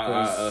honestly. Yeah,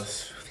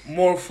 'Cause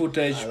more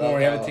footage, I more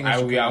love everything. I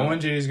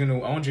is coming.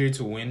 want Jay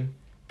to win,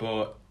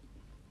 but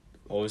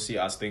obviously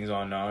as things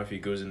are now, if he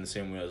goes in the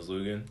same way as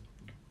Logan,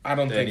 I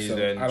don't then think so.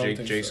 then I don't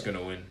think Jake's so.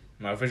 gonna win.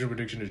 My official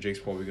prediction is Jake's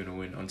probably gonna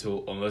win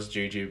unless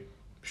JJ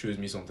shows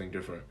me something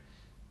different.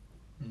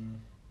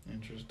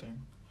 Interesting.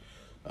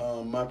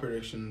 My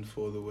prediction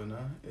for the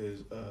winner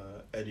is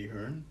Eddie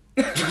Hearn.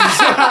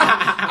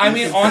 I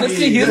mean,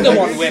 honestly, he's the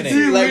one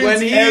winning. Like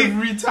when he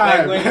every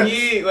time.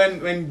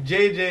 Like when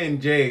JJ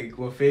and Jake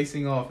were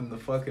facing off in the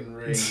fucking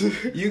ring,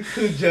 you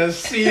could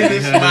just see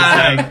this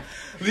man.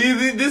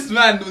 This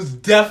man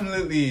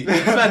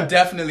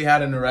definitely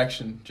had an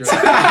erection. During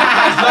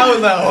I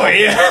was like, oh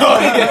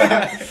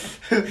yeah.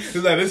 He's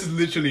like, this is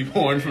literally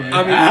porn for me.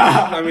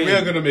 I mean, we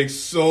are gonna make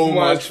so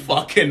much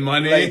fucking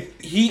money.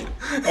 like he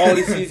all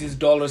he sees is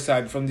dollar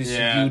sign from this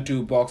Yeah.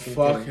 YouTube boxing.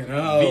 Fucking thing.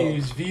 hell.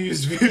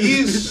 Views.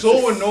 He's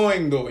so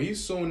annoying though.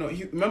 He's so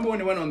annoying. Remember when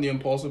he went on the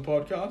Impulsive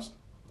podcast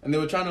and they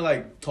were trying to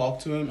like talk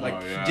to him, like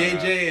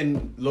JJ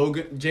and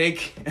Logan,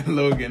 Jake and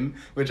Logan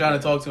were trying to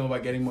talk to him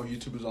about getting more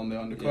YouTubers on the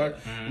undercard,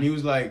 and he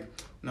was like,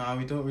 "Nah,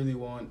 we don't really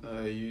want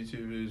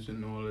YouTubers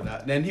and all of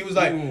that." Then he was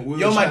like,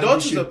 "Yo, my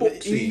daughter's a."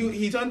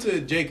 He turned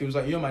to Jake. He was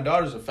like, "Yo, my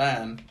daughter's a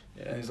fan,"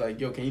 and he's like,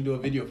 "Yo, can you do a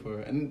video for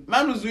her?" And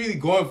man was really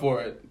going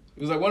for it.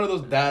 It was like one of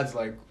those dads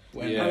like.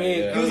 When Yeah, I mean,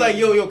 yeah. he was like,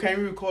 yo, can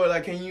you record?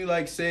 Like, can you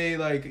like say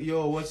like,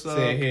 yo, what's up?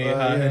 Say hey,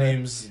 hi, her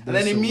name's. And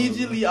then this or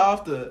immediately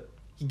after,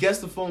 he gets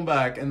the phone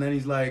back, and then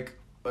he's like,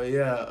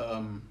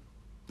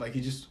 like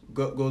he just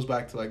goes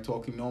back to like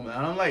talking normal.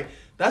 And I'm like,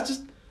 that's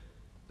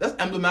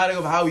emblematic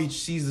of how he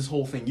sees this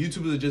whole thing.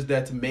 YouTubers are just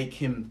there to make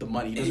him the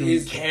money. He doesn't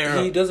really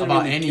care. He doesn't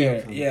about really any care.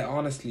 of them. Yeah,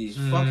 honestly, It's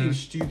fucking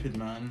stupid,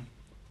 man.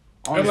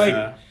 I'm Honestly.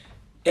 like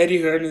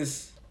Eddie Hearn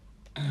is.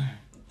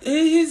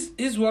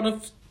 He's one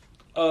of.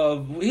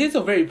 He's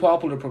a very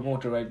popular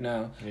promoter right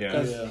now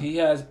because Yeah. he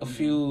has a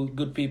few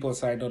good people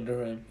signed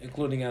under him,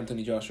 including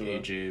Anthony Joshua.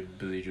 AJ,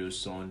 Billy Joe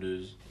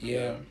Saunders.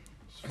 Yeah.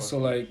 It's So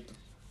fucking- like,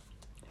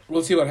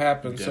 we'll see what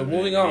happens. So Devin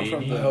moving on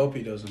from Haney. I the hope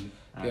he doesn't.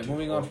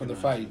 moving on from the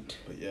fight.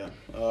 But yeah,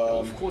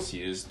 Of course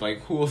he is.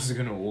 Like, who else is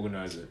gonna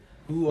organize it?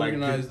 who like,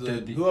 organized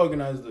the- who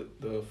organized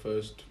the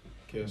first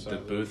KSI? The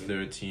both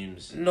their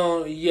teams.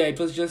 No, yeah, it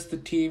was just the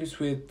teams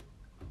with.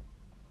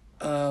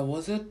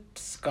 Was it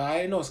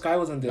Sky? No, Sky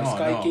wasn't there. No,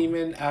 Sky no. came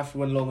in after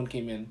when Logan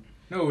came in.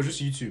 No, it was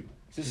just YouTube.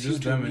 Just Just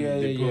YouTube, them and yeah,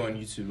 they yeah, put yeah. on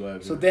YouTube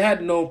Live. So they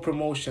had no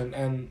promotion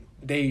and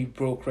they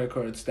broke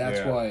records. That's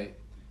Yeah. why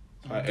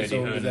Eddie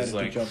so Hearn decided is to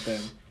like, jump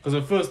in. because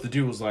at first the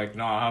dude was like,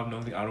 "No, I have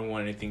nothing. I don't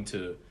want anything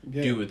to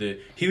Yeah. do with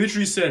it." He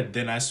literally said,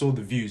 "Then I saw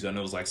the views and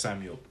it was like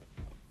Samuel."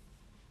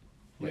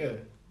 Yeah.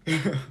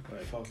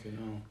 Like fucking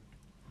hell.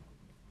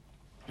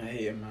 I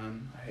hate him,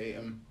 man. I hate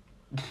him.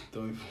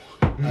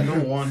 I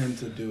don't want him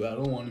to do.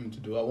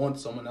 I want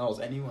someone else.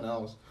 Anyone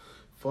else.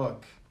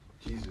 Fuck.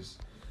 Jesus.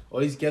 Or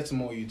at least get some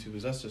more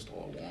YouTubers. That's just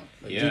all I want.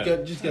 Like, Yeah.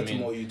 just get I some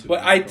mean- more YouTubers.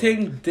 But I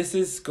think this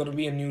is gonna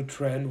be a new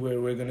trend where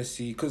we're gonna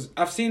see, because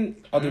I've seen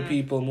other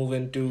people move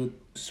into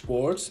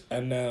sports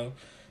and now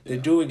they're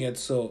doing it.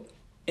 So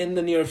in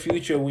the near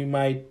future, we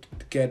might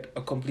get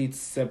a complete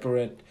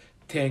separate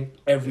thing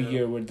every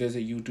year where there's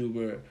a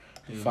YouTuber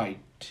fight.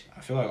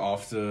 I feel like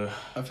after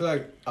I feel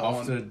like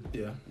after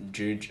yeah.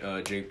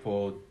 Jake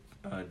Paul,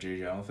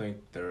 JJ, I don't think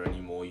there are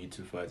any more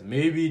YouTube fights.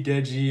 Maybe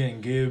Deji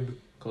and Gib,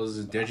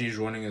 because Deji's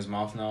running his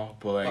mouth now.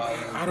 But like,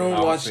 I don't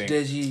watch think-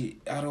 Deji.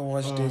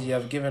 Deji.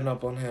 I've given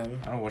up on him.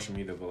 I don't watch him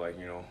either. But like,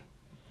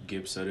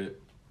 Gib said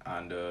it,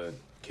 and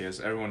KS.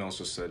 Everyone else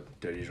just said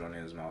Deji's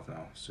running his mouth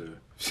now. So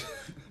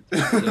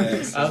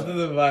Yeah, so- After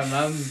the fight,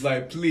 man's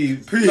like,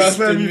 please let trust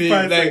in me me.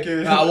 fight Like,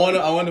 again. I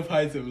wanna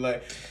fight him.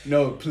 Like,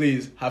 no,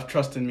 please have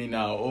trust in me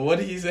now. Or what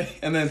did he say?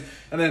 And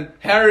then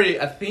Harry,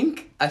 I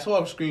think I saw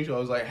a screenshot. I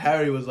was like,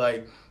 Harry was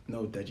like,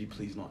 no, Deji,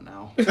 please not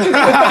now.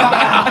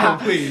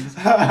 Please.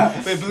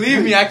 But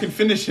believe me, I can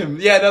finish him.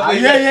 Yeah, that's what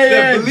he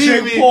said. Believe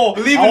Jake me, Paul.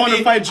 believe I in want me.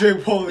 to fight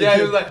Jake Paul. Yeah,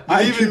 he again. was like,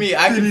 believe in me,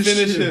 I can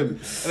finish him. And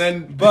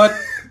then, But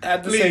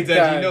at the please, same Deji,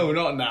 time, no,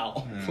 not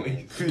now.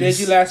 Please.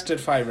 Deji lasted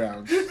 5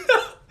 rounds.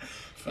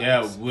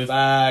 Yeah, with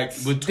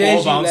Facts. with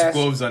Deji 12-ounce last-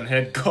 gloves and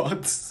head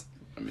guards.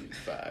 I mean,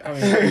 facts. I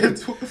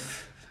mean,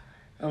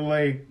 I'm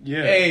like,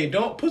 yeah. Hey,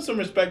 don't put some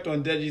respect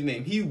on Deji's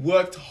name. He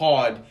worked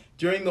hard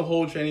during the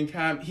whole training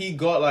camp. He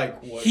got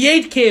like what? he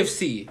ate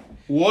KFC.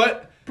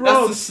 What? Bro,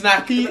 That's the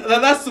snack.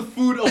 That's the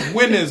food of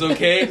winners,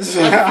 okay? That's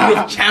the food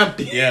of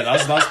champions. Yeah,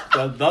 that's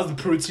the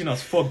protein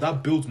as fuck.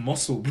 That builds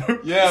muscle, bro.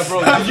 Yeah,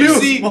 bro.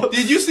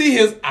 Did you see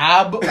his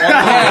ab on the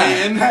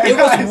way in? It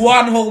was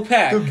one whole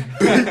pack.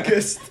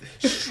 Biggest,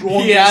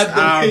 strongest He had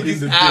ab the in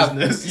biggest the ab.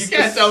 business. You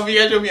can't tell me. You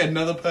can't show me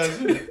another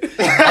person on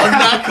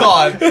that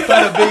card who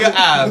had a bigger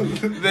ab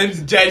than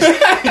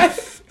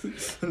Deji.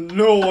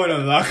 No one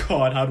on that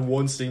card had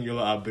one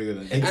singular ab bigger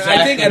than Deji. And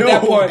I think at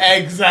that point,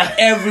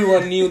 exactly.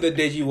 everyone knew that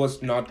Deji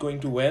was not going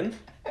to win.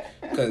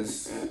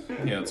 Because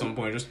Yeah, at some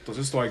point,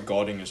 just start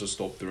guarding and just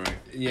stop throwing.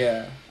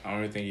 yeah, I don't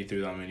really think he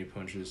threw that many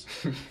punches.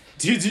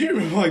 do you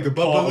remember like the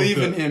But part believe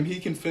of in the, him, he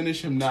can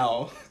finish him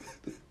now.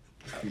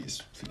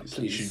 Please. You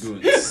please. should go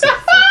and sit.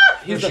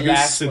 He's You the should go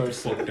last sit the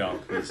person. fuck down,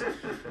 please.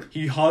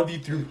 He hardly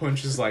threw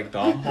punches like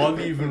that.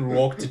 Hardly even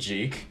rocked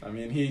Jake. I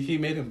mean, he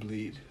made him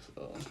bleed.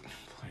 So.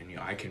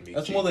 I can make.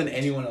 That's Jake. more than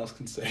anyone else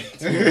can say.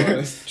 To be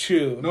honest.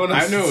 True. No one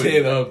I else know. can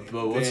say that.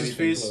 But what's his anything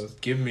face? close.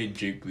 Give me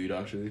Jake bleed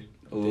actually.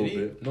 A Did little he?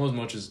 bit. Not as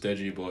much as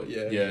Deji, but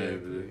Yeah, yeah.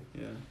 exactly.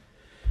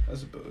 Yeah. I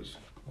suppose.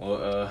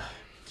 Well,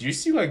 do you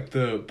see like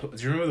do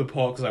you remember the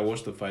part? Because I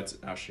watched the fights.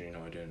 Actually,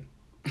 no, I didn't.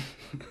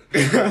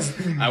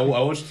 I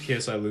watched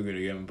KSI Lugan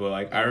again, but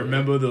like I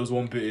remember there was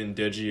one bit in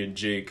Deji and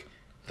Jake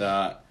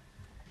that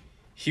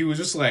he was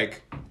just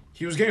like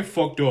he was getting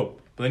fucked up,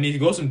 but then he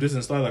got some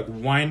distance, started like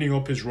winding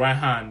up his right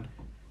hand,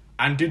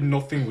 and did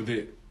nothing with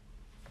it.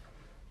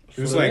 He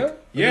was For like, real?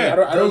 yeah,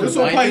 I don't this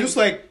one mind part, it. he was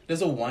like,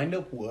 Does a wind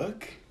up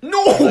work?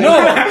 no,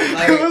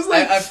 Like, it was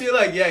like, I feel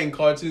like in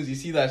cartoons you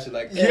see that shit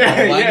like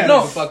Yeah, wind yeah. up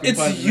No, is a fucking it's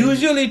punch, man.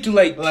 usually to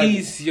like Like-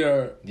 tease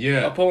your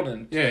yeah,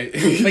 opponent. yeah.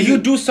 Like you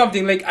do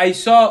something like I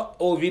saw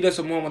old videos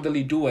of Muhammad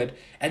Ali do it,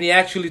 and he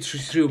actually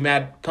threw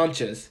mad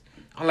punches.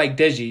 Unlike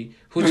Deji,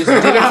 who just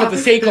did it for the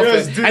sake of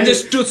Yes, it dude. and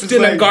just stood It's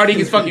still like- and guarding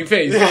his fucking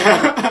face.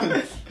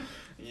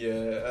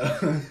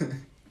 Yeah.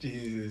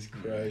 Jesus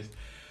Christ.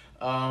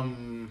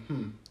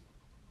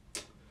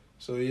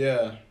 So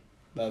yeah,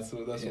 that's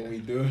what we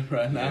doing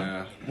right now.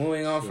 Yeah.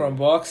 Moving on from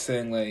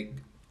boxing, like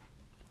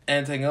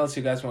anything else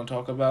you guys want to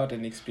talk about?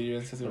 Any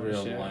experiences A or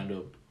real share? wind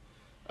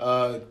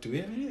up. Do we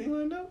have anything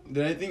lined up?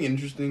 Did anything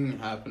interesting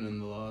happen in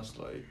the last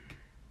like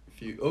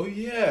few? Oh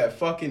yeah,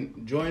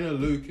 fucking Joyner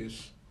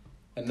Lucas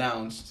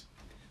announced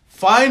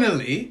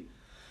finally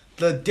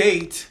the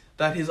date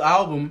that his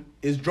album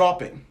is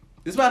dropping.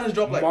 This man has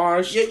dropped like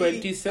March yeah,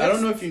 26th? I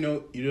don't know if you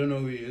know. You don't know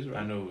who he is,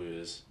 right? I know who it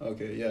is.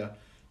 Okay, yeah.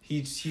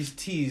 He's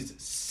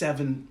teased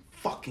 7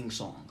 fucking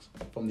songs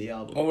from the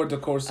album, Over the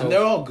course and of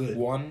they're all good.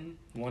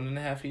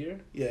 1.5 year.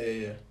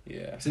 Yeah.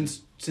 Yeah. Since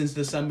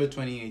December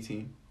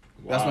 2018.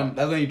 Wow.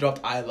 That's when he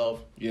dropped I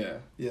Love. Yeah.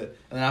 Yeah, and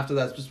then after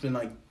that, it's just been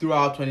like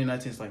throughout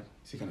 2019. It's like,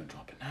 is he gonna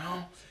drop it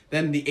now?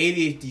 Then the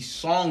ADHD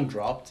song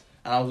dropped,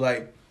 and I was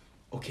like,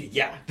 okay,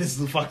 yeah, this is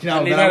the fucking And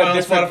album. they Then I had went a on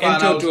different Spotify and I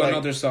intro was to like,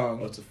 another oh,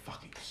 song. it's a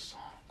fucking song.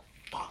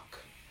 Fuck.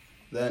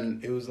 Then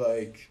it was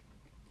like,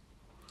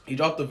 he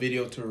dropped the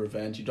video to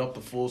Revenge. He dropped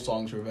the full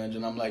song to Revenge,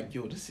 and I'm like,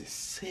 yo, this is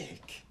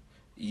sick.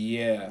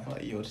 Yeah. I'm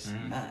like, yo, this is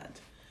mad.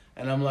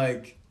 And I'm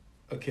like,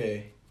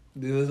 okay,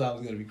 this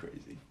album's gonna be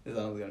crazy. This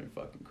album's gonna be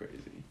fucking crazy.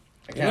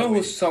 I You can't know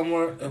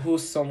wait.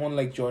 who's someone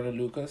like Joyner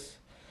Lucas?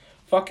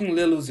 Fucking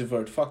Lil Uzi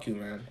Vert. Fuck you,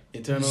 man.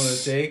 Eternal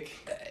Take.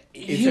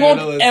 He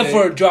Eternal won't Take.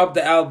 ever drop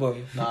the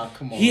album. Nah,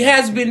 come on. He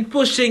has been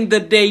pushing the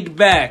date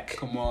back.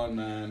 Come on,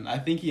 man. I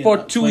think he For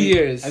announced 2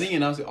 years. I think he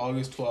announced it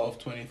August 12th,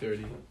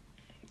 2030.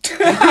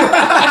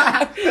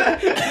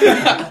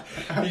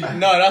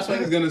 No, that's when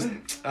he's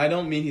gonna. I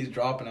don't mean he's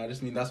dropping. I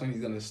just mean that's when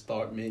he's gonna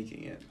start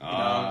making it. You know what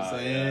I'm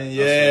saying?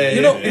 yeah. Yeah.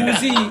 You know, Yeah.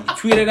 Uzi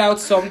tweeted out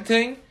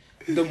something.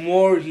 The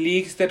more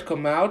leaks that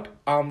come out,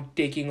 I'm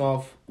taking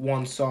off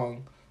one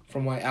song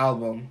from my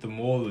album. The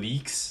more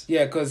leaks.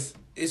 Yeah, because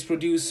his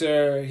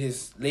producer,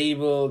 his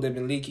label, they've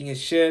been leaking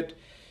his shit.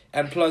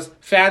 And plus,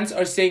 fans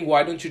are saying,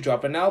 why don't you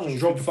drop an album?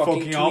 Drop It's a been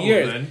fucking album,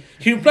 then.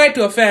 He replied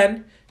to a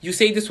fan, you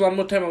say this one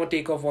more time, I'm gonna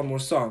take off one more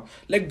song.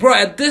 Like, bro,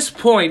 at this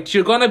point,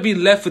 you're gonna be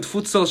left with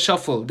Futsal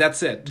Shuffle.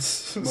 That's it.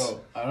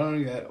 Bro, I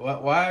don't get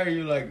why are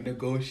you like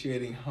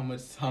negotiating how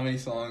many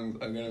songs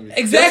are gonna be?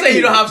 Exactly. Just say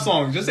you don't have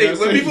songs. Just say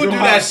Just when say you people do don't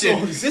that have shit.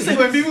 songs. Just say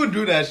when people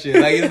do that shit.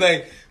 Like it's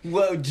like,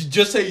 well,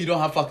 just say you don't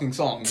have fucking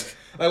songs.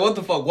 Like what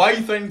the fuck? Why are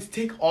you threatening to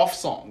take off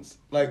songs?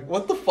 Like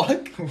what the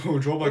fuck? We'll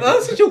drop like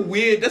That's such a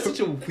weird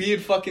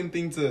fucking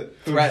thing to We'll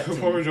threaten.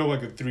 probably drop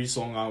like a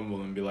 3-song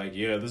album and be like,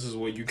 yeah, this is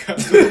what you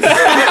guys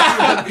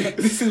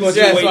This is what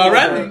Yeah, you're so I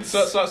waiting ran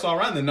for. so I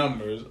ran the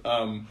numbers.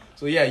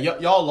 So yeah,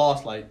 y'all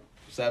lost like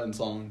 7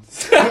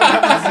 songs.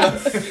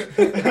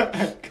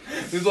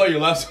 This is what you're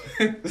left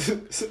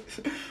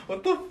with.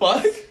 What the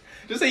fuck?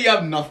 Just say you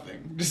have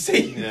nothing. Just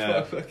say you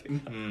Yeah.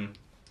 fucking.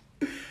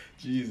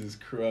 Jesus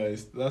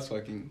Christ, that's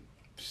fucking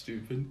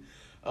stupid.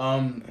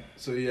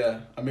 So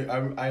yeah, I mean,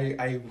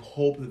 I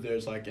hope that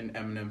there's like an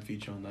Eminem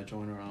feature on that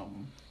Joyner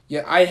album.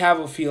 Yeah, I have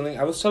a feeling.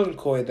 I was telling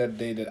Koi that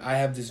day that I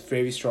have this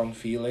very strong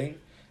feeling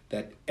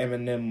that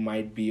Eminem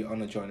might be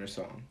on a Joyner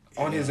song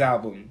on his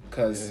album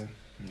because Yeah.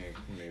 Yeah,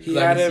 maybe. He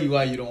I had can him- see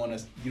why you don't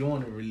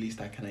want to release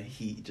that kind of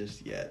heat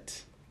just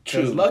yet.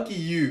 True. Because Lucky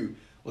You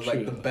was like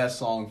True. the best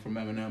song from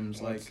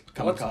Eminem's like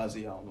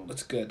Kamikaze album.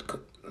 What's good?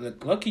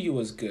 Like, Lucky You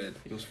was good.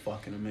 It was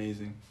fucking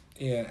amazing.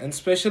 Yeah, and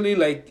especially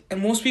like,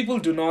 and most people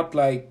do not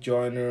like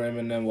Joyner,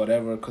 Eminem,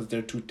 whatever, because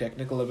they're too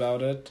technical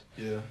about it.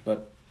 Yeah.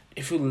 But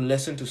if you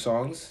listen to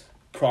songs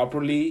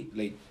properly,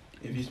 like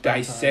If you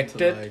spend dissect time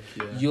to, it, like,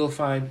 yeah. you'll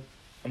find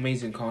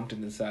amazing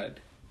content inside.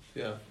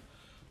 Yeah.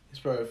 It's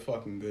very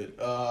fucking good.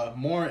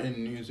 More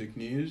in music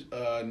news.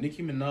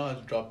 Nicki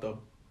Minaj dropped a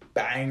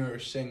banger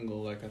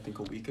single like I think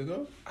a week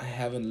ago. I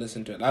haven't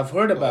listened to it. I've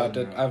heard about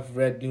it. no. I've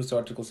read news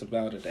articles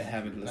about it. I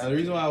haven't listened. Now the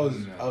reason why I was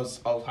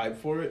No. hyped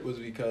for it was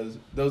because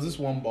there was this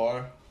one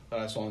bar that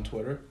I saw on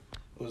Twitter.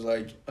 It was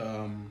like,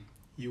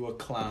 you a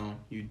clown,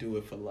 you do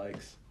it for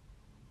likes.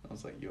 I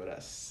was like, yo,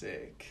 that's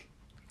sick.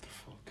 The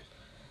fuck?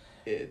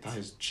 It. That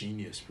is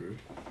genius, bro.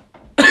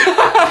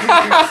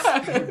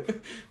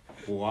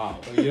 Wow.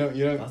 Oh, you don't.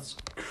 That's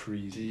Do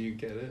crazy. you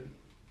get it?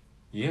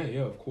 Yeah,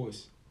 of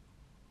course.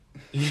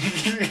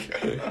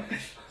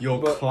 You're a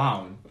But,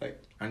 clown.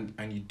 like- and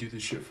you do the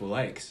shit for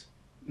likes.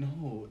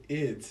 No,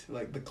 it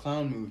like the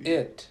clown movie.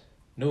 It.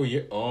 No,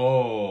 yeah.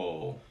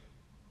 Oh.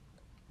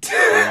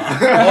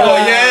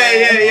 Oh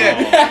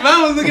yeah.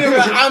 Man was looking at me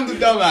like, I'm the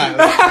dumbass.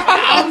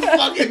 I'm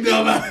fucking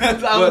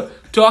dumbass. But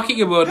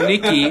talking about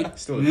Nicki,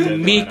 Still a dead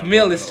Meek man,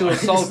 Mill I'm is not still gonna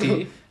lie.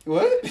 salty.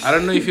 What? I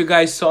don't know if you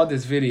guys saw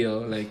this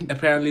video. Like,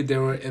 apparently they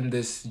were in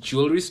this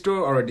jewelry store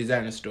or a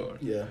designer store.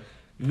 Yeah.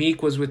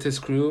 Meek was with his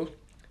crew.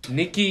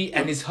 Nicki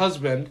and his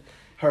husband,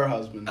 Her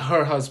husband.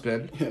 her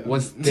husband, Yeah.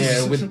 was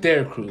there with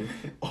their crew.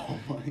 Oh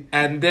my.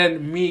 And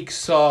then Meek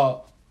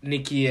saw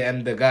Nicki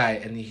and the guy,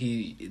 and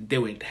they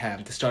went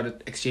ham. They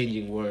started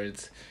exchanging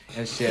words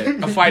and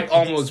shit. A fight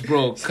almost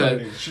broke.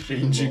 Cause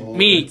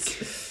Meek,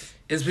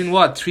 it's been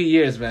what, 3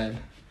 years, man.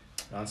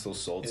 I'm so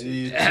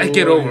salty.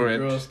 Get over it.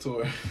 Girls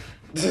tour.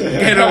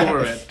 Get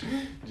over it.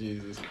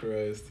 Jesus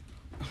Christ.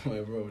 I'm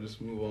like, bro, just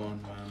move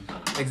on,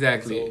 man.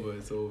 Exactly.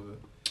 It's over.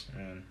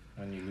 Man,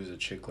 when you lose a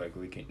chick like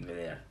licking,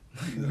 yeah.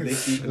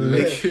 Licky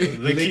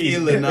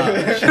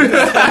Minaj.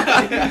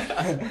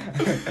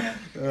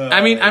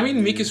 I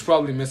mean, Meek is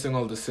probably missing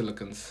all the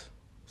silicons.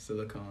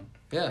 Silicon.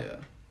 Yeah. Yeah.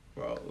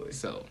 Probably.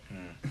 So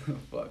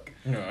Fuck.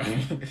 Yeah.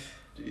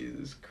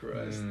 Jesus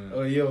Christ. Mm.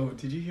 Oh, yo,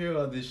 did you hear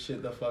about this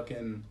shit that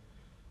fucking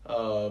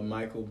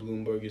Michael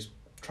Bloomberg is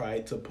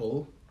tried to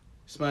pull?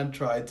 This man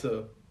tried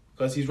to,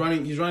 because he's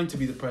running to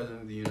be the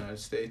president of the United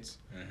States.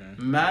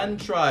 Mm-hmm. Man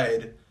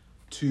tried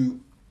to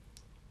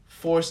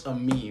force a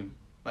meme,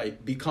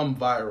 like, become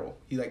viral.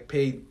 He, like,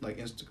 paid, like,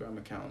 Instagram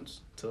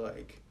accounts to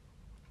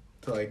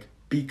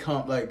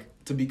become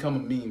a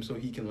meme so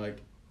he can, like,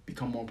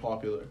 become more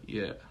popular,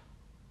 yeah,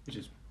 which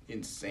is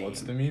insane.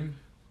 What's the meme?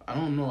 I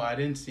don't know. I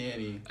didn't see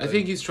any. I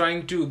think he's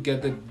trying to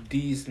get the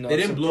D's. They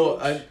didn't blow.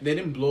 I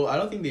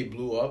don't think they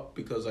blew up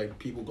because like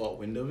people got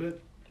wind of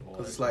it.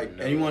 Because it's like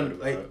anyone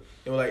like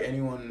they were like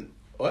anyone.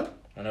 What?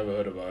 I never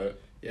heard about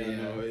it. Yeah. Yeah.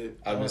 No.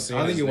 I've been I seeing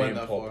don't think his it went name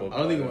that pop far. up I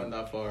don't think it a lot. went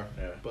that far.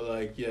 Yeah. But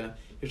like yeah,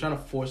 he's trying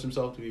to force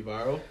himself to be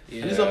viral.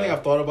 Yeah. And it's something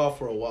I've thought about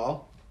for a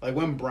while. Like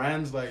when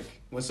brands like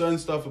when certain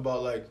stuff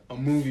about like a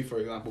movie for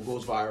example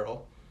goes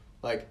viral,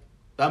 like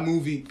that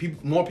movie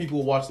more people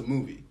will watch the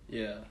movie.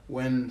 Yeah.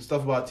 When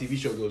stuff about a TV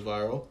show goes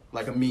viral,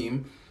 like a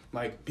meme,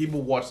 like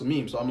people watch the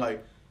meme. So I'm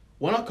like,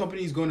 when are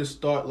companies going to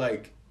start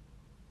like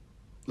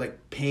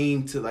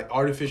paying to like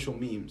artificial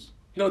memes?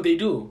 No, they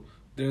do.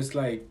 There's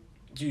like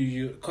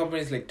you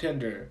companies like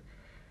Tinder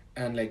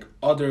and like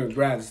other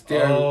brands.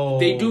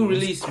 They do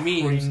release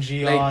memes.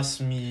 Cringy Like, ass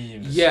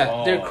memes.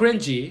 yeah, they're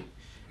cringy,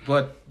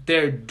 but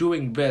they're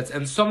doing bets,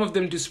 and some of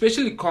them do.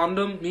 Especially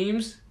condom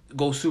memes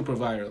go super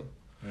viral.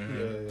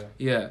 Mm-hmm. Yeah.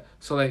 Yeah,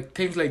 so like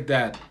things like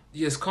that.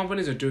 Yes,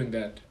 companies are doing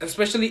that,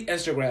 especially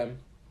Instagram.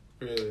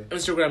 Really?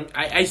 Instagram,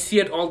 I see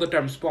it all the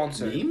time.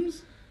 Sponsored.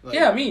 Memes? Like,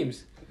 Yeah,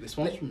 memes. They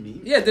sponsor memes?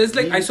 Yeah, there's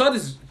like I Memes? saw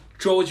this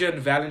Trojan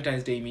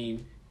Valentine's Day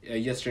meme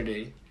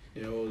yesterday.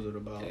 Yeah, what was it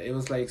about? It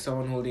was like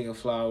someone holding a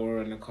flower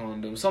and a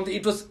condom. Something.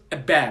 It was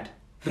bad.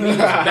 The meme was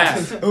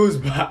bad, It was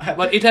bad.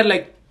 but it had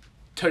like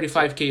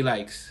 35K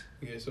likes.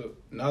 Okay, so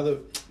now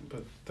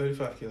but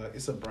 35K, like,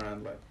 it's a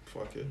brand, like,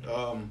 fuck it.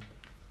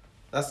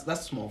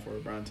 That's small for a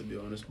brand, to be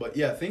honest. But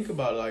yeah, think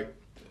about, like,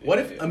 what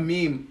if a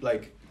meme,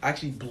 like,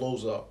 actually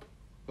blows up?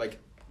 Like,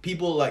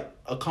 people, like,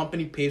 a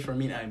company pays for a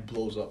meme and it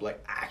blows up,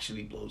 like,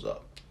 actually blows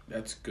up.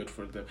 That's good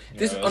for them. Yeah,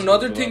 This that's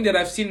another good for thing them.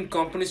 that I've seen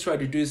companies try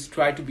to do is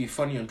try to be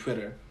funny on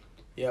Twitter.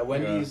 Yeah,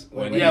 Wendy's.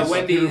 Yeah,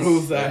 Wendy's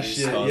rules that Wendy's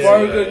shit. stuff. Yeah,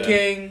 Burger yeah.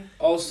 King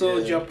also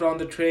Yeah. jumped on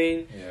the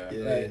train. Yeah.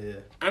 yeah.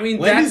 I mean,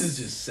 Wendy's that's is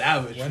just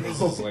savage, Wendy's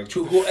bro. is like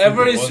to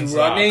whoever is One's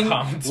running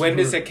account,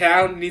 Wendy's bro.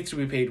 account needs to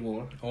be paid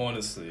more.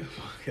 Honestly.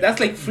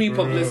 That's like free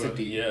Bro,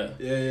 publicity. Yeah.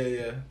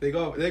 Yeah.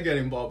 They're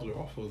getting popular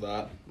off of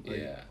that. Like,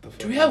 Yeah. the fuck-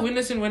 Do we have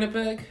Wendy's in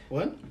Winnipeg?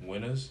 What?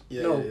 Winners.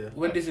 Yeah, no, yeah.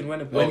 Wendy's in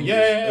Winnipeg. Oh, yeah,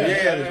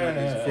 there's yeah,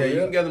 Wendy's. yeah. Yeah, you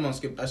can get them on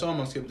Skip. I saw them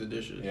on Skip the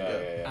Dishes.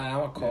 Yeah. I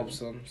want to cop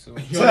some. So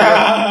You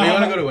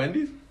wanna go to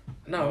Wendy's?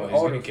 no, he's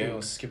order gonna get food.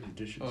 us skip the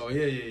dishes. Oh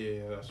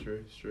yeah. That's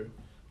true. It's true.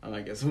 I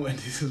might get some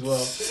Wendy's as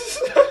well.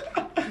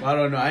 I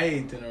don't know. I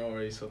ate dinner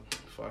already, so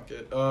fuck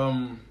it.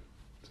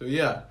 So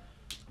yeah,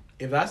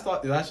 if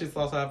that shit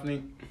starts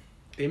happening,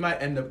 they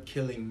might end up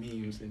killing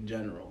memes in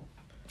general.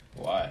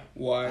 Why? I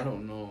Why?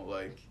 don't know.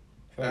 Like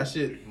that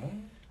shit.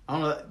 I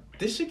don't know.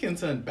 This shit can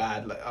turn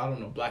bad. Like I don't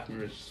know. Black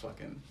Mirror is just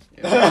fucking.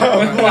 You know,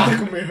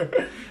 Black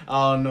Mirror.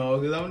 I don't know,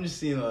 cause I'm just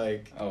seeing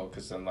like Oh,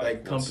 because then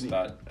Like, what's company-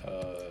 that?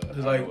 I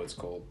don't like- know what it's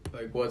called.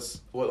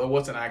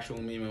 what's an actual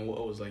meme and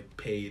what was like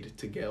paid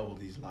to get all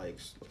these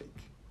likes. Like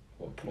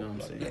What You know what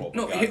I'm saying?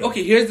 No, propaganda?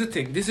 okay, here's the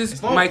thing. This is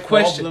It's not my a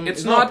question. problem-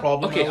 It's not a not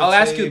problem, okay. I would I'll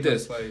ask say, you but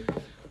this. it's like,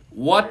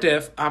 What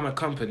if I'm a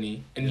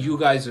company and you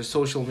guys are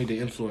social media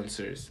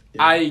influencers?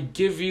 Yeah. I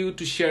give you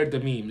to share the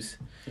memes,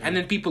 and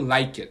then people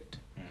like it.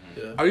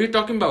 yeah. Are you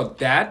talking about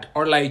that,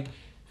 or like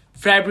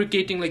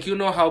fabricating, like you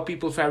know how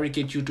people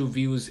fabricate YouTube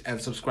views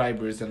and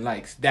subscribers and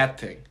likes, that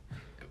thing?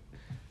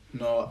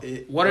 No,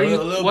 What are you-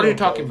 a little what are you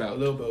bit of talking both, about? A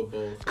little bit of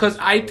both. Because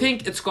I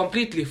think it's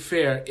completely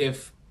fair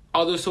if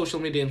other social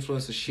media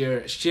influencers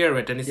share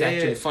it and it's Yeah,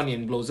 actually yeah. funny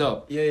and blows up.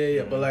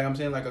 Yeah. But like I'm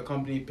saying, like a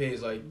company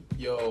pays like,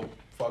 yo,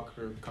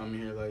 fucker, come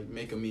here, like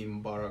make a meme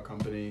about our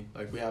company.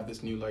 Like we have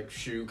this new like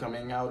shoe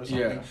coming out or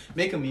something. Yeah.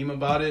 Make a meme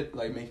about it.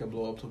 Like make it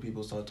blow up so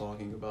people start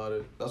talking about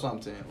it. That's what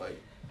I'm saying. Like,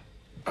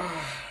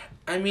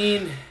 I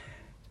mean,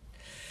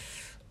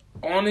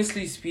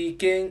 honestly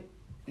speaking,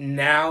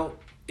 now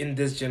in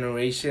this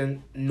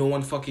generation, no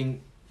one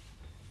fucking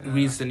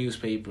reads the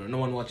newspaper. No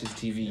one watches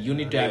TV. You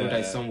need to Yeah.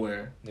 advertise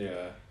somewhere.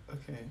 Yeah.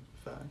 okay,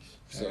 facts.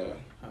 So,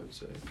 I would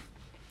say.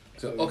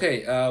 so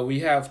okay, we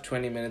have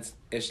 20 minutes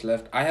ish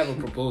left. I have a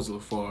proposal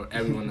for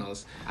everyone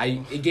else. I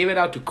gave it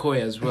out to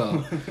Koi as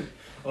well.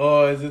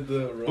 Oh, is it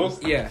the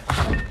roast? Yeah.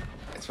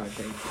 It's fine,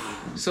 thank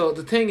you. So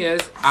the thing is,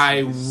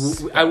 I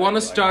want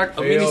to start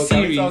a mini Can we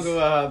series. talk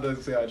about how the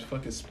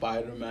fucking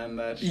Spider-Man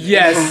that shit?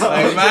 Yes.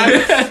 Like, man,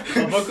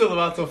 the book was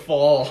about to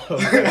fall.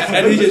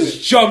 And he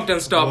just jumped and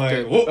stopped Like,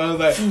 it. whoop. I was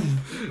like,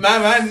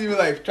 man, even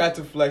like tried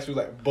to flex. He was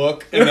like,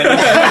 book. And then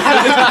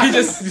He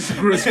just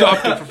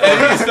stopped it for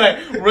and he's like,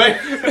 right.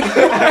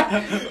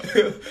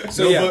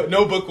 So, yeah.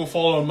 No book will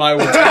fall on my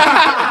watch.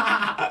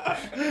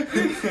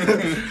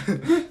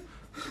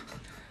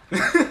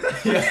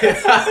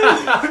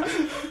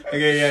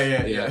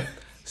 Okay, yeah.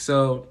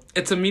 So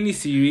it's a mini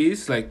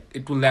series. Like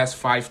it will last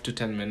 5 to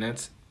 10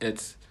 minutes.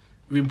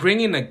 We bring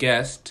in a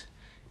guest,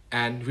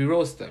 and we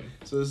roast them.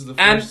 So this is the first.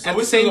 And so at the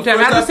this is same time,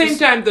 first the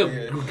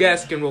episode-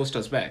 guest can roast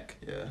us back.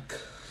 Yeah.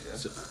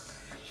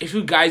 If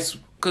you guys,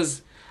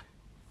 because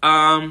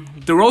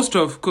the roast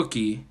of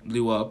Cookie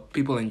blew up.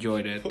 People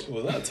enjoyed it.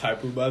 Was that a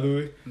typo, by the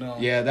way? No.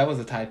 Yeah, that was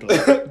a title.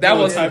 That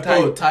was a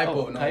typo.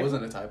 typo. No, it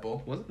wasn't a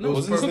typo. Was it? No, No,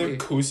 wasn't his Cookie. name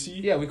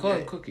Kusi? Yeah, we call Yeah.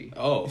 it Cookie.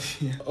 Oh.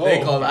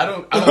 They call it. I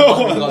don't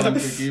fucking call him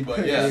Cookie,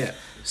 but yeah.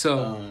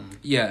 So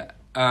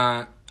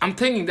I'm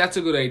thinking that's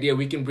a good idea.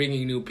 We can bring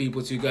in new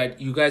people, so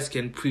you guys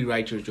can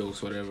pre-write your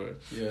jokes, whatever.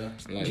 Yeah.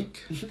 Like,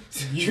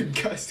 You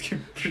guys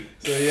can.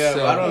 So yeah,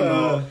 So, I don't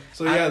know.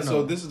 So I yeah, don't so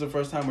know. this is the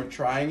first time we're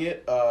trying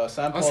it.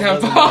 Sam Paul Sam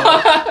doesn't Paul.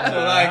 know.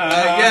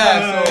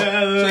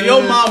 So so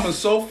your mom was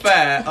so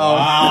fat.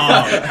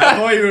 Wow. I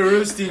thought you were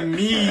roasting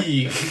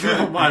me.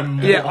 My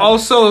mom. yeah.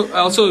 Also,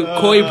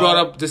 Koi brought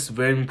up this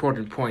very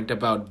important point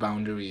about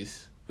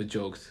boundaries with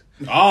jokes.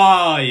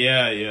 Ah,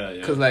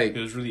 yeah. 'Cause, like-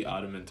 he was really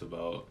adamant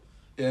about.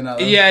 Yeah, no,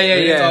 Yeah.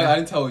 I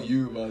didn't tell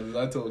you about it.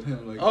 I told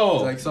him like, Oh.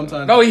 it's like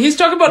sometimes. No, he's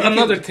talking about You can-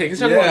 another thing. He's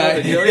talking about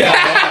another thing.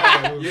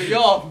 yeah. You're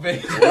off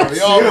base, bro.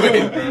 You're off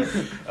base,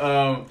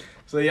 bro.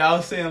 So yeah, I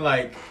was saying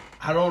like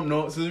I don't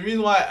know. So the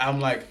reason why I'm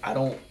like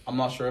I'm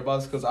not sure about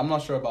this because I'm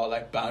not sure about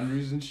like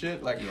boundaries and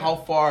shit. Like how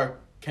far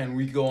can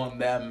we go on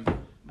them,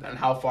 and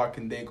how far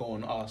can they go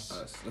on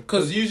us?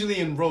 Because usually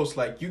in roast,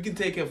 like you can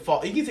take it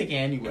far. You can take it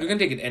anywhere. You can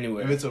take it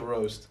anywhere. if it's a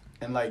roast.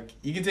 And like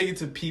you can take it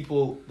to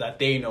people that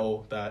they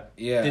know that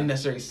Yeah. didn't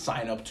necessarily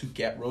sign up to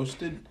get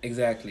roasted.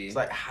 Exactly. It's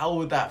like how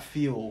would that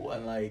feel?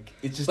 And like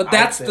it's just. But out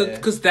that's there.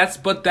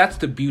 that's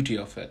the beauty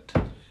of it.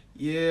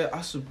 Yeah,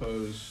 I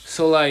suppose.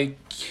 So like,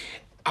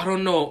 I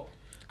don't know.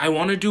 I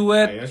want to do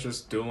I it. guess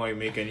just don't like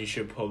make any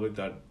shit public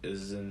that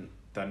isn't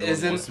no one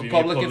Isn't wants to be made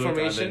public public,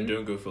 information? And then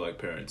don't go for like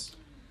parents.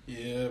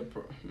 Yeah,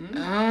 bro.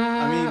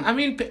 I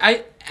mean,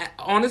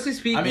 honestly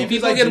speaking, I mean, if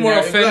people it's, like, get more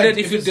generic- offended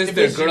like, if you it's- diss if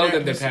their it's girl generic-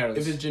 than their if it's-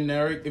 parents.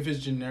 If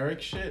it's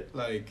generic shit,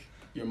 like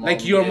your mom,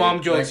 Like your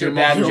mom jokes, your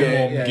dad Your jokes.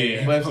 mom Yeah, gay.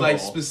 yeah. But if like Oh.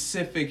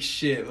 specific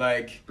shit,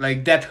 like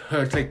Like that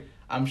hurts. Like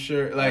I'm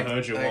sure, like I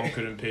heard your like, mom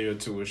couldn't pay your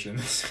tuition.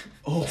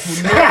 Oh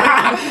no!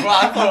 Bro,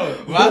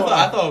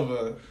 I thought of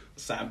a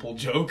sample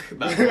joke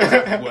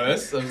that was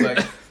worse. I was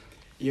like,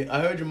 yeah,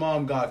 I heard your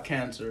mom got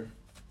cancer,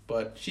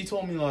 but she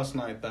told me last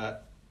night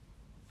that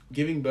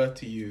giving birth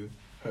to you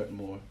hurt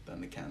more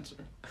than the cancer.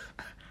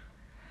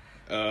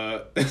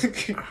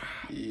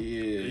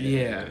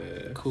 yeah,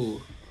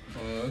 cool.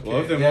 Okay.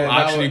 Well, if the Yeah, mom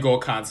that actually would-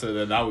 got cancer,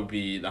 then that would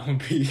be.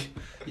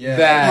 yeah.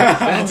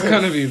 That's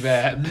gonna be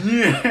bad.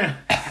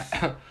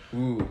 Yeah.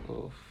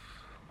 Ooh.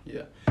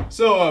 Yeah.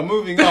 So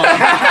moving on.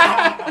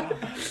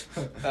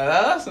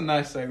 That's a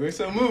nice segue.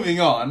 So moving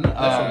on. That's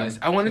nice.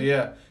 I wanted.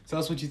 Yeah. Tell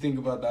us what you think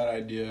about that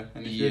idea,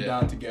 and if you're Yeah.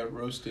 down to get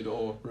roasted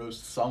or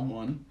roast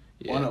someone,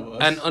 one of us.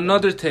 And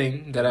another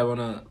thing that I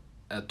wanna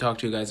talk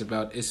to you guys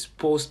about is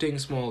posting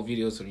small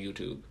videos on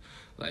YouTube,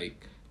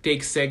 like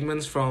take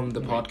segments from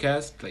the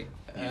podcast, like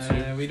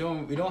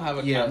YouTube. We don't have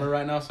a Yeah. camera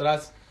right now, so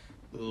that's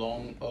a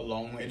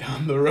long way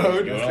down the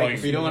road. You It's wanna, like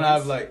like, we don't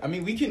have like. I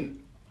mean, we can.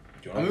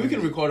 Do you I mean, we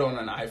can record on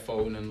an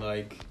iPhone and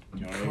like.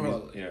 You know what I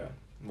mean? Yeah.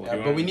 Well,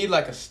 Yeah, but we need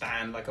like a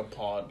stand, like a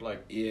pod,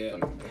 like Yeah.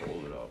 to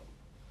hold it up.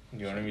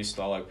 You want me to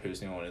start like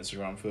posting on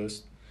Instagram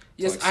first?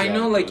 Yes, like, I see how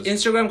know. it Like goes.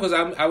 Instagram, because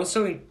I was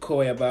telling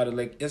Koi about it.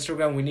 Like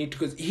Instagram, we need to,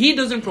 because he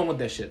doesn't promote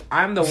that shit.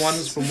 I'm the one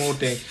who's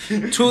promoting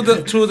through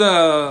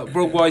the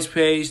Broke Boys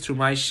page, through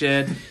my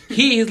shit.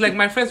 He's like,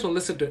 my friends will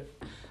listen to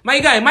it.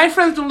 My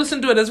friends don't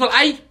listen to it as well.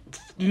 I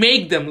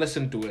make them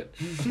listen to it.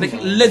 Like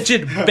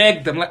legit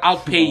beg them. Like I'll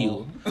pay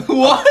you.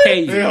 What? I'll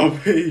pay you. Yeah, I'll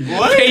pay you.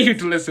 I'll pay you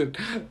to listen.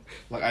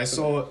 Like I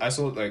saw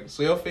like.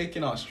 So you're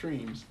faking our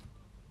streams.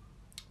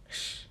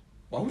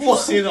 Why would you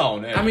say that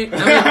on air? I mean,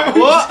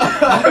 What?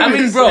 I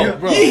mean,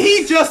 bro.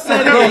 He just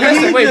said Bro, it.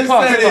 listen, He wait, just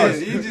pause, said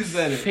pause. it. He just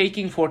said it.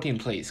 Faking 14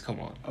 plays.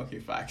 Come on. Okay,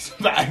 facts.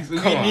 We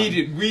Come on. need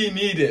it. We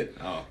need it.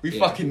 Oh, We yeah.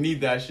 fucking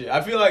need that shit.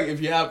 I feel like if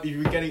you're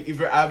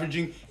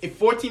averaging, if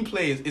 14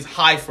 plays is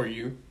high for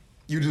you,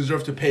 you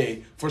deserve to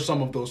pay for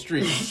some of those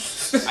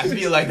streams. I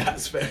feel like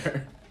that's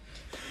fair.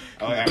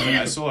 I mean,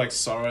 I saw like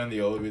Sarah in the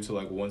elevator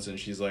like once, and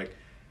she's like,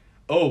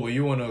 "Oh, were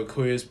you on a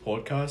Koya's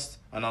podcast?"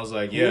 And I was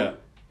like, "Yeah."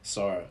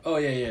 Sarah. Oh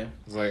yeah. I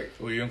was like,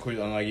 "Were you on Koya's?"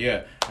 I'm like,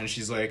 "Yeah." And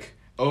she's like,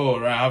 "Oh,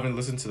 right, I haven't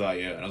listened to that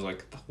yet." And I was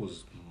like, "That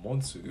was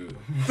months ago."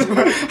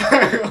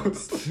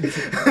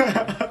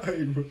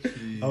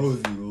 That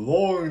was a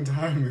long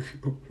time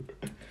ago.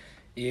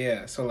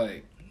 Yeah. So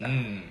like,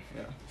 Mm.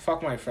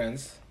 fuck my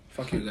friends.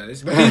 Fuck you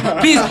guys.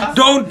 Please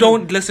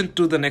don't listen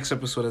to the next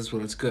episode as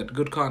well. It's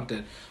good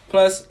content.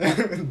 Plus,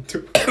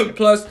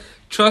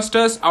 trust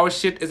us. Our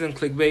shit isn't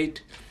clickbait.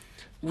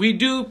 We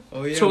do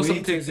Oh yeah, throw we some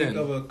need to things think in.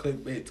 of a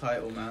clickbait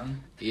title,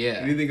 man.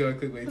 Yeah. We need to think of a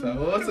clickbait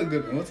title. Well, what's a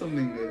good one? What's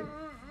something good?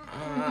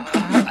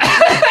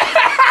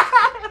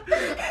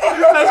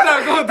 Let's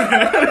not go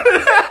there.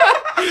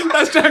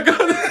 Let's not go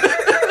there.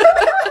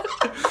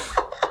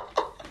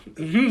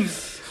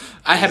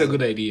 I had a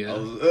good idea. I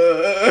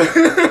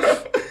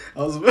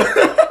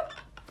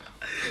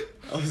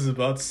was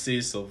about to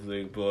say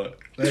something, but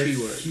Three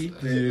words.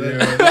 Keep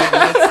it.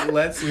 Yeah.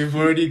 Let's we've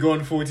already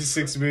gone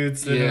 46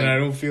 minutes in, Yeah. and I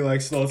don't feel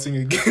like starting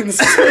again.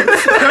 So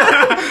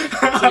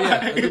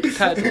yeah, a good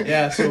title.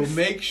 yeah. So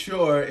make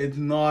sure it's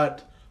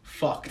not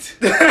fucked.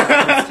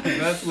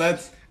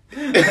 let's.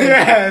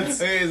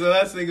 Yes. Okay, so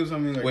let's think of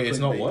something like. Wait, it's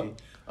not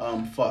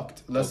clickbaity.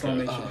 Fucked. Let's not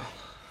Okay. make sure.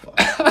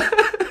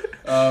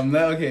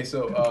 Okay,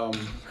 so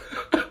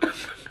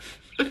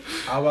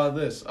how about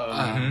this?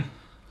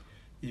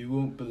 You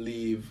won't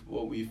believe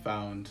what we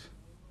found,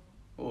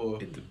 or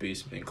In the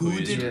basement. who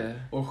Koya's- did Yeah.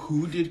 or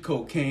who did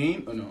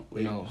cocaine? Oh no,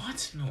 wait. No.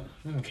 What? No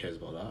one cares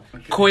about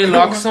that. Koi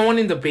locked someone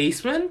in the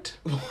basement?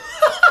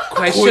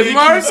 Question Koya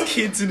mark? keeps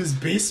kids in his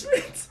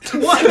basement.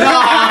 What? No.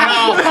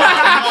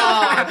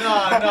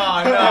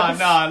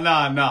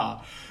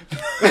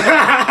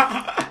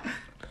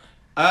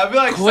 I feel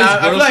like Koi's Sam,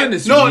 I feel girlfriend like,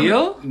 is no,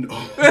 real? No.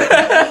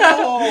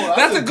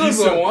 That's a good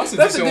decent one. one. That's a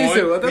That's a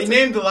decent one. We That's a-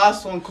 named the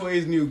last one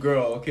Koi's new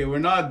girl. Okay, we're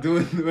not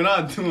doing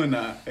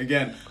that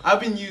again. I've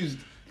been used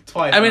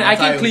twice. I mean, on I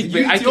can titles. click-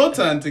 You- I It's can-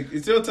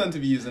 your turn to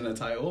be using a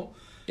title.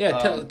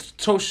 Yeah,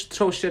 throw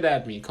shit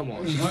at me. Come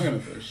on. I'm not gonna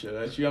throw shit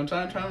at you. I'm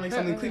trying to make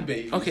something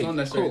clickbait. Okay, It's not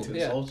necessarily cool. to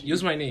Yeah. insult you.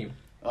 Use my name.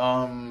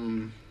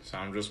 Sam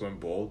just went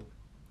bald.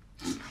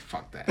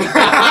 Fuck that.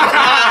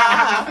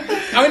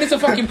 I mean, it's a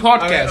fucking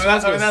podcast.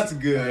 that's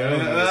good. Yeah,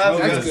 That's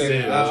that's good.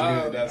 good.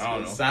 That's good. That's I don't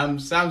good. know.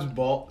 Sam's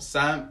bald.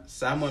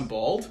 Sam went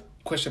bald.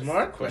 Question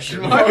mark?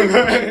 Question mark.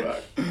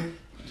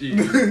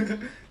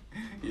 Jeez.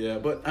 Yeah,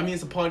 but I mean,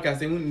 it's a podcast.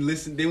 They wouldn't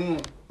listen. They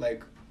won't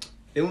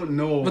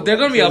know. But they're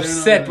gonna be So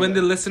upset not when they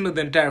gonna- listen to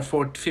the entire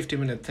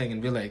 50-minute thing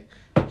and be like,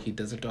 he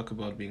doesn't talk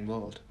about being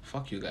bald.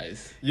 Fuck you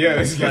guys. Yeah,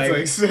 It's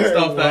like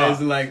stuff that is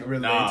like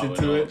related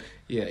to it.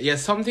 Yeah,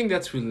 something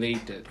that's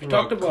related. We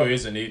Talked talked about.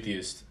 Koya's an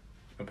atheist,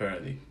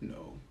 apparently.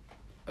 No,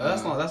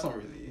 that's not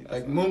really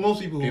like most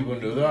people. People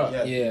do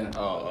that? Yeah. Yeah.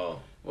 Oh.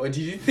 What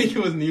did you think it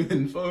was new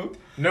info?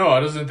 No, I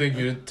doesn't think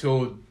you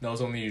told. That was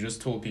something you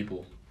just told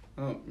people.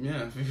 Oh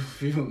yeah,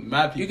 people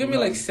mad people. You can be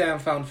like Sam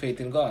found faith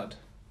in God.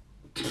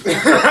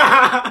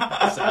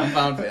 Sam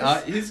found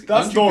he's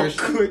That's not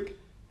Christian. quick.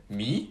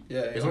 Me?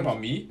 Yeah, It's not about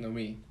me. No,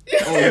 me.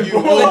 Oh, you.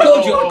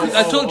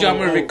 I told you I'm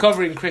a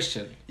recovering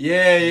Christian.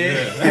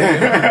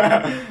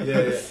 Yeah.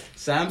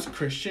 Sam's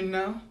Christian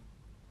now?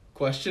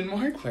 Question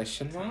mark?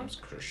 Question mark? Sam's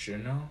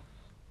Christian now.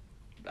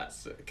 That's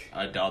sick.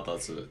 I doubt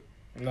that's a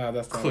Nah,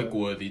 that's not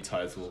click-worthy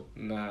title.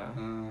 Nah.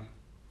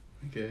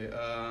 Okay.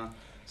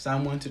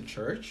 Sam went to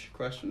church?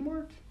 Question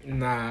mark?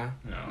 Nah.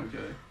 No.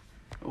 Okay.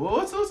 Well,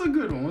 what's a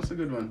good one? What's a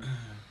good one?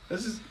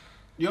 This is.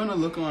 You wanna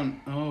look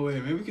on? Oh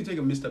wait, maybe we can take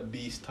a Mr.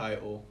 Beast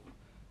title.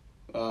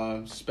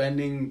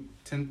 Spending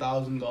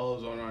 $10,000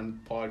 on our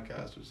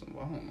podcast or something.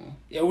 I don't know.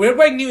 Yeah, we're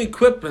buying new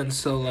equipment,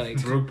 so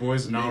like. Broke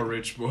boys, now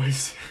rich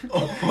boys. That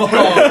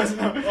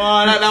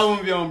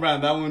wouldn't be on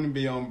brand. That wouldn't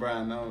be on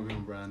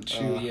brand.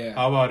 True, yeah.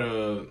 How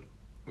about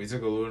we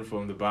took a loan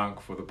from the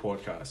bank for the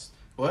podcast.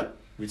 What?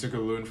 We took a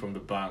loan from the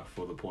bank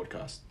for the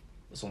podcast.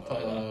 Or something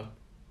like that.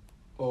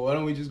 Well, why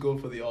don't we just go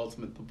for the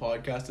ultimate? The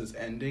podcast is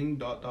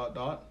ending. ...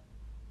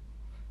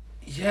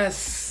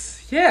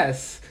 Yes.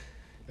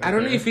 I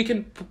don't know Okay. if we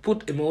can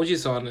put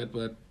emojis on it,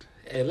 but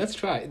hey, let's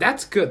try.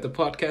 That's good. The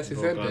podcast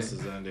is ending. Podcast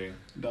is ending.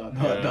 Dot.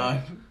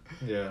 Yeah.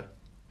 Yeah.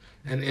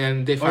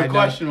 and they Or find out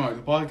question mark.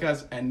 The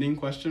podcast ending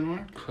question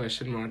mark.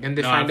 and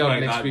they No, find I feel out like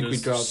next that week we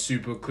just drop.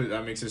 super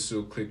that makes it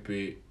so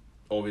clickbait.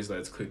 Always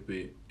that's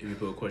clickbait if you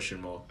put a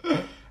question mark.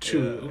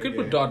 True. Yeah, We could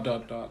okay. put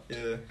dot.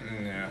 Yeah.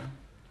 Yeah.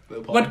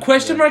 But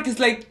question mark is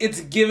like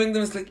it's giving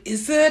them. It's like,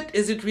 is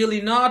it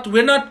really not?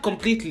 We're not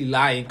completely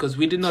lying because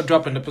we did not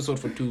drop an episode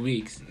for 2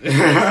 weeks.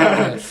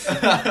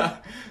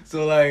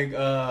 So like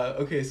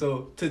okay,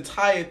 so to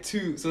tie it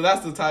to, so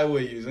that's the tie we're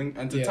using,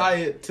 and to Yeah. tie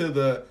it to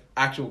the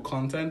actual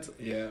content,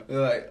 Yeah.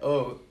 we're like,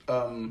 oh,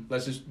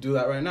 let's just do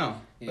that right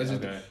now. Let's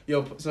just Okay.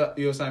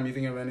 yo Sam, you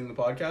thinking of ending the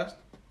podcast?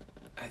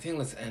 I think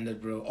let's end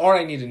it, bro. Or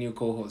I need a new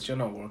co-host. You're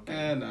not working.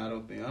 And I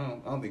don't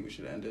think we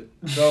should end it.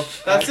 So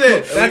that's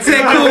it. That's We it,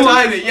 can cool.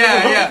 tie it.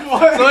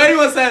 Yeah. So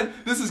anyone said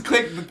this is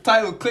the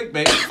title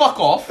clickbait, fuck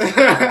off.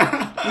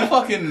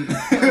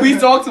 We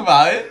talked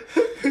about it.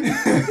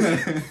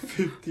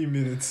 50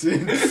 minutes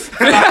in.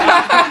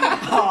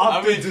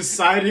 I mean,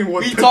 deciding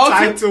what we the talked.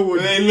 title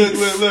would Hey, be.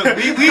 look.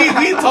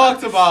 We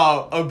talked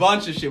about a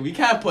bunch of shit. We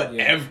can't put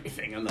Yeah.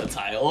 everything in the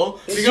title.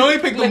 We can only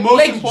pick the most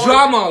like important.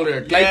 drama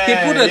alert. Like they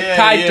put a Yeah,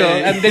 title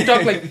yeah. and they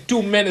talk like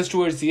 2 minutes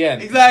towards the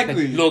end.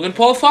 Exactly. Like, Logan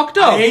Paul fucked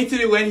I up. hated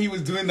it when he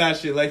was doing that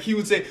shit. Like he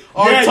would say,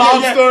 "Our Yeah,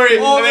 top yeah. story,"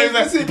 Oh, and then he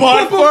was that's like, it.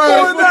 "But Before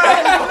first,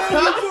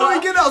 Before I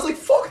get out, I was like,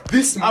 fuck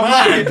this I'm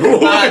man, like, bro.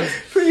 man.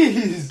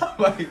 Please. I'm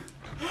like,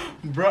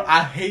 bro,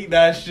 I hate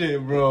that shit,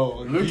 bro.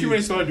 Look, when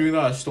he started doing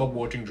that, I stopped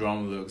watching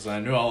drama looks. I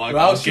knew I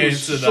That was shit getting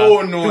was to so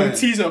that. annoying. He would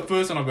tease at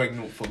first, and I'm like,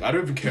 no, fuck, I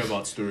don't even care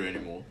about story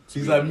anymore.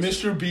 He's like,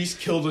 Mr. Beast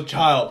killed a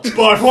child.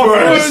 But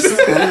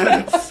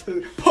first,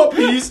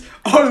 puppies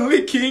are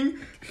licking.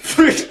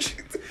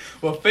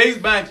 Well, FaZe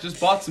Banks just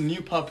bought some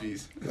new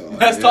puppies.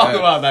 Let's talk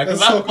about that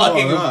because Let's that's talk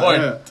fucking about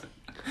that,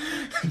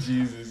 important.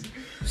 Jesus.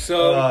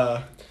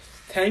 So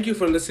thank you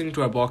for listening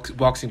to our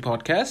boxing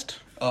podcast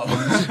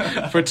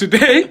Oh. for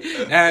today,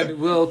 and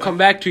we'll come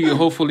back to you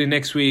hopefully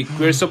next week.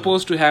 We're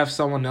supposed to have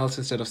someone else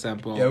instead of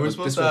Sample. Yeah, we're but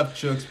supposed this to was- have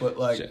Chooks, but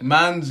like, Shit.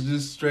 man's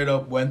just straight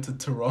up went to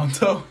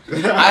Toronto. I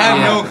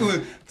had no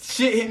clue.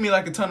 Shit hit me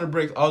like a ton of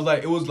bricks. I was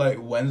like, it was like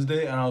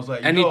Wednesday, and I was like,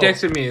 And he yo.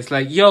 texted me. It's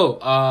like, yo,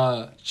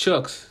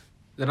 Chucks.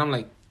 Then I'm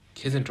like,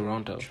 he's in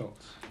Toronto.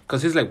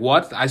 Because he's like,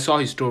 what? I saw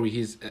his story.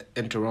 He's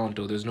in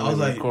Toronto. There's no I was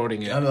way like,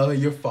 recording it. I was like,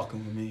 you're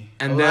fucking with me.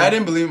 And I, was like, then- I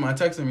didn't believe him. I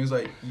texted him. He was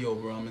like, yo,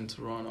 bro, I'm in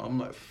Toronto. I'm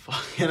like,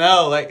 fucking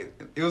hell.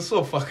 Like, it was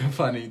so fucking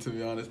funny, to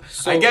be honest.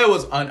 So- I get it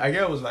was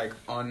like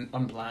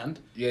unplanned.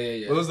 Yeah.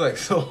 It was like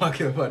so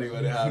fucking funny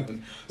when it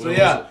happened. So Well,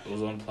 yeah. it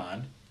was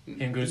unplanned.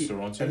 Him goes to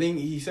Toronto. I think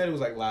he said it was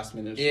like last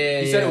minute.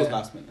 Yeah, he said it was yeah.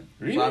 last minute.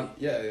 Really? So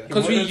yeah.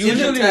 Because we In the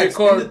usually text-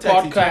 in record the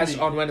text, he told podcasts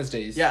me- on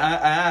Wednesdays. Yeah,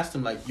 I asked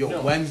him like, yo,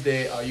 No.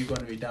 Wednesday, are you going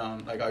to be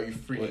down? Like, are you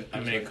free? Wait, I He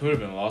was mean, like, it could have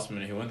been last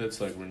minute. He went there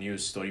to like renew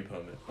his study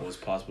permit or his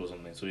passport or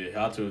something. So he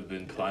had to have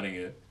been planning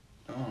it.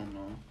 I don't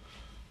know.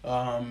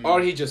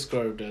 Or he just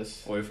curved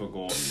us. Or he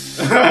forgot.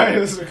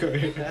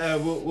 Yeah,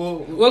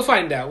 We'll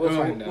find out. We'll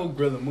find We'll out.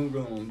 grill him. We'll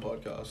grill him on the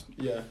podcast.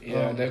 Yeah.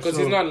 Yeah, because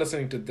so- he's not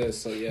listening to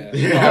this, so yeah.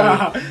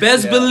 Yeah.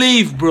 Best Yeah.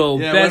 believe, bro.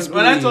 Yeah, Best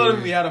when I believe. told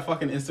him we had a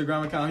fucking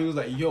Instagram account, he was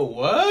like, "Yo,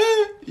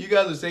 what? You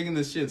guys are taking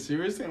this shit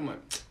seriously?" I'm like,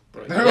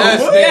 bro,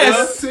 "Yes, What?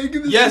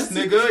 nigga. Yes,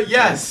 nigga.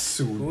 Yes."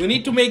 Soon. we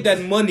need to make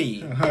that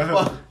money.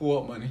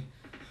 What money?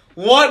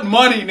 What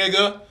money,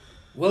 nigga?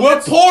 Well, We're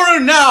that's- poorer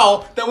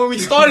now than when we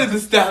started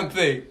this damn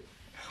thing.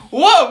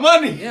 What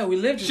money? Yeah, we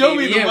lived in Show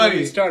me the ABM when money.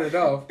 we started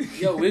off.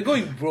 Yo, we're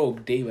going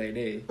broke day by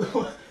day.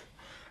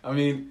 I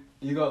mean,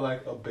 you got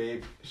like a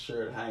babe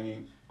shirt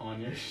hanging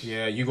on your.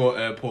 Yeah, you got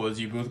AirPods.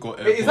 You both got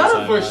AirPods. Wait, is that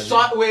I a first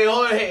imagine. shot? Wait,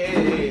 oh,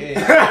 hey. Wait,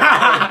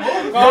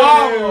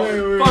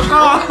 Fuck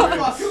off.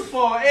 Fucking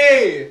for,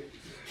 hey.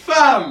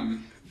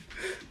 Fam.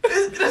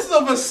 This is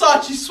a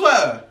Versace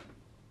sweater.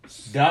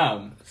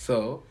 Damn.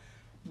 So,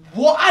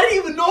 What? I didn't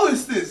even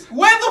notice this.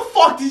 Where the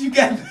fuck did you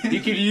get this? You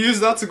could use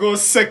that to go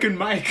second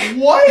mic.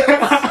 What?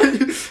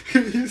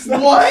 Use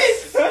that.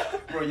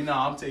 What? Bro, you know,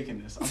 I'm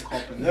taking this. I'm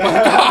copping this.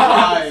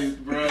 Lies,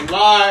 bro.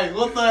 Lies.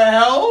 What the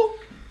hell?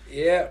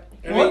 yeah.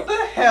 What the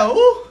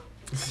hell?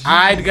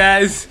 Alright,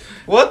 guys.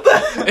 What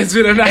the? It's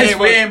been a nice Hey, we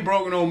one. ain't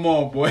broke no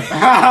more, boy.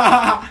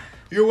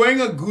 You're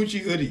wearing a Gucci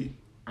hoodie.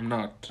 I'm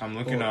not. I'm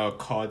looking at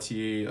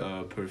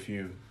Cartier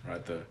perfume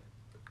right there.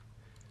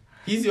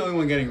 He's the only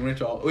one getting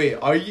rich. All wait,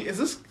 are you? Is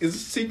this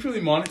secretly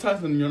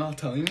monetized and you're not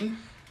telling me?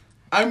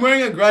 I'm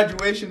wearing a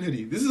graduation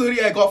hoodie. This is a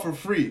hoodie I got for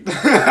free. For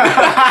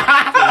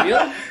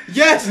real?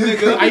 Yes,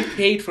 nigga. I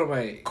paid for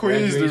my. Queen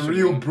is the graduation.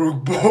 real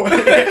broke boy.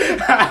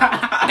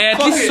 At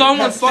Fuck least it,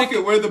 someone fuck stick.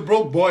 it. We're the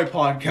broke boy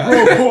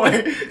podcast. Broke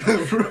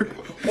boy. Broke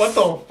boy. What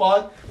the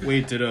fuck?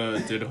 Wait,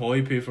 did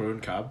Holly pay for her own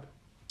cab?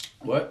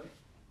 What?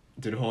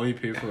 Did Holly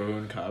pay for her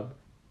own cab?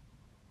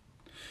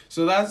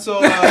 So that's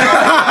so.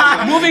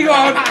 Moving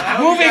on.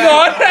 Moving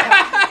on.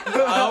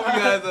 I hope you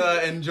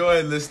guys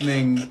enjoyed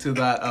listening to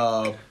that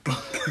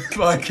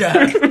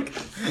podcast.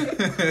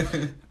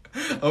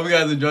 Hope you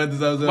guys enjoyed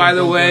this episode. By of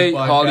the way,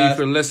 Podcast. Holly, if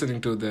you're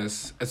listening to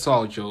this, it's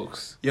all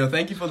jokes. Yo,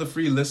 thank you for the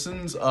free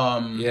listens. Yeah,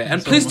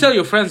 and so please much- tell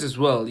your friends as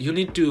well. You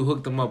need to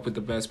hook them up with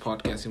the best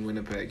podcast in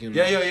Winnipeg. You know?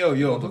 Yeah, yo.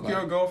 Know Hook the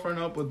your vibe. girlfriend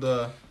up with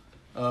the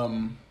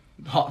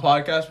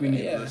podcast, we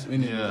need Yeah. this. We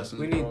need Yeah. this.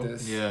 We need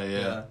this.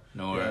 Yeah.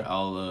 No worry. Yeah.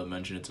 I'll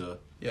mention it to her.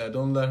 Yeah,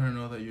 don't let her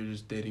know that you're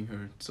just dating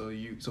her, so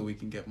we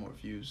can get more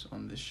views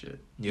on this shit.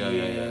 Yeah.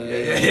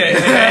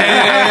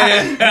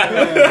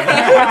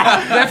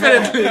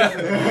 Definitely.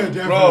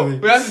 Bro,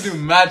 we have to do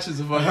matches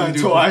of fucking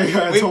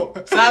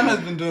Sam has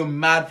been doing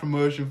mad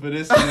promotion for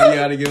this, and you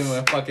gotta give him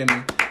a fucking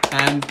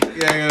hand,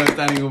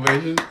 standing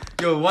ovation.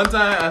 Yo, one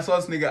time I saw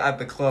this nigga at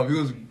the club. He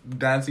was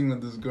dancing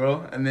with this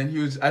girl, and then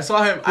I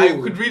saw him. I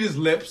could read his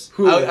lips.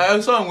 I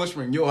saw him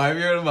whispering, "Yo, have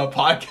you heard of my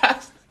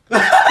podcast?"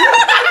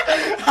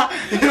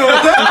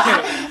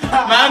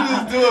 Man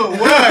was doing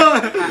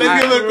work.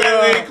 Let's give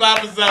a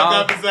clap us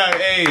up.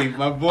 Hey,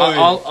 my boy.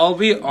 I'll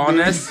be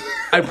honest.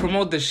 I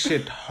promote this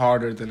shit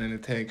harder than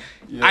anything.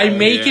 I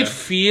make it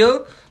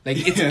feel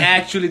like it's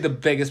actually the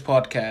biggest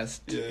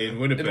podcast In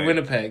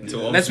Winnipeg.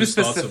 So Let's be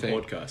specific.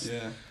 Podcast.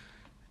 Yeah.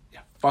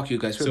 Fuck you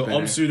guys. So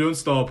don't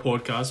start a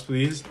podcast,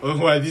 please.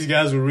 Otherwise, these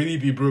guys will really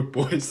be broke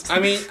boys. I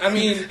mean,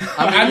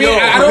 I yo,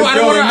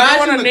 don't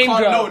want to name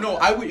drop. No.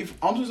 I would, if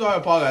I'm so sorry, I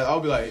apologize. I'll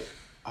be like,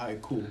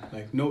 alright, cool.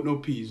 Like, no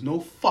peas,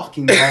 no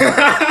fucking dollars.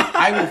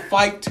 I will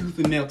fight tooth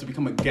and nail to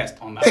become a guest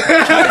on that.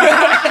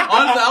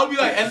 Honestly, I'll be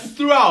like, and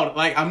throughout,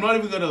 like, I'm not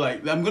even gonna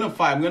I'm gonna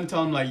fight. I'm gonna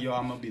tell him like, yo,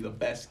 I'm gonna be the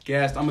best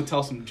guest. I'm gonna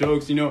tell some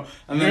jokes, and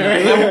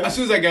then as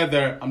soon as I get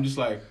there, I'm just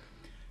like,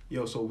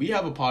 yo, so we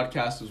have a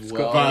podcast as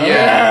well.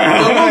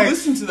 Yeah. So go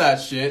listen to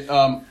that shit.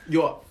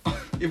 Yo,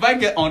 if I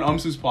get on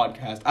Umsu's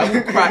podcast, I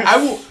will cry.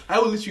 I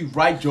will literally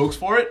write jokes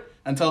for it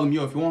and tell them,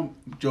 yo, if you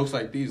want jokes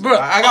like these, Bro,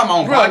 I got my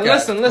own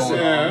podcast. Listen.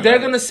 They're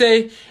gonna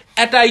say,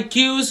 at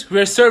IQ's,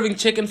 we're serving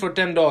chicken for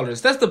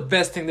 $10. That's the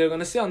best thing they're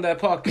gonna say on that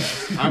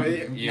podcast.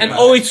 And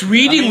it's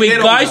reading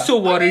with guys. So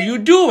what are you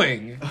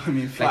doing? I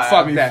mean, Like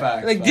fuck that.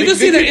 Facts, like, did you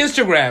see their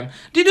Instagram?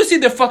 Did you see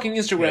their fucking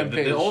Instagram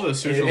page? All the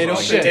social It don't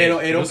Let's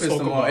piss talk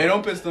them about off. It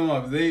don't piss them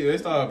off. They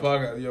start a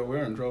podcast. Yo,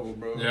 we're in trouble,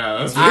 bro. Yeah,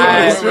 that's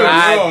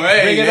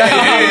Bring it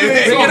up.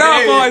 Bring it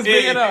up, boys.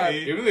 Bring it up.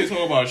 Even they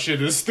talk about shit,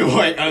 there's still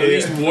like at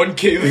least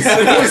 1K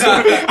listeners.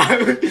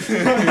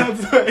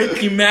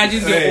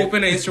 Imagine they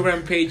open an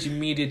Instagram page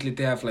immediately.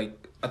 They have like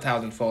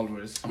 1,000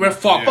 followers. We're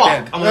fucked.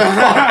 Fuck. I'm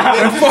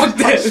like, fuck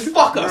this.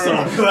 Fuck us.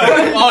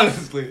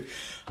 Honestly.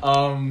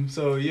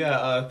 So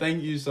yeah,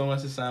 thank you so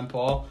much to Sam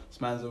Paul.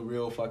 This man's a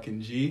real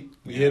fucking G.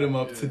 We hit him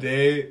up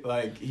today.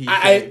 Like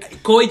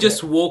Koi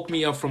just woke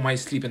me up from my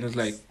sleep and was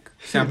like,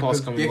 Sam Paul's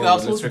coming over. I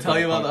was supposed to tell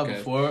you about that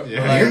before. Yeah.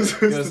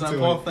 But like, yo, Sam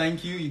Paul,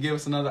 thank you. You gave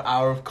us another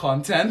hour of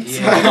content.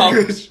 Yeah.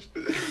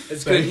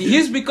 It's good.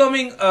 He's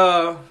becoming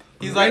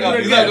He's like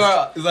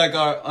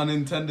our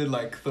unintended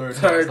like third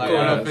host, like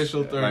co-host.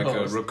 unofficial third like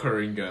host. a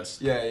recurring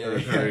guest. Yeah.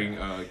 Recurring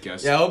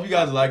guest. Yeah, I hope you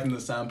guys are liking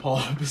the Sam Paul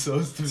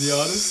episodes, to be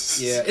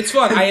honest. Yeah, it's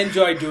fun. I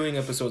enjoy doing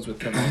episodes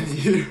with him.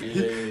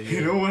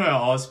 You know when I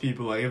ask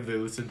people like if they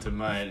listen to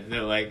mine,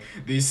 they're like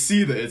they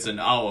see that it's an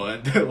hour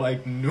and they're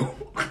like no.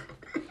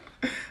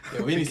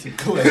 Yeah, we need some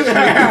clips.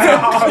 Yeah,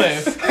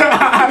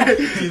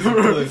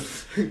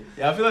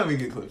 I feel like we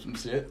could clip some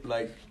shit.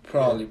 Like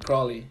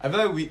Probably. I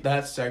feel like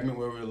that segment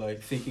where we're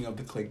like thinking of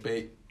the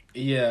clickbait.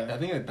 Yeah. I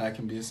think that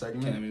can be a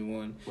segment. Can be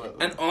one. What,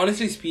 And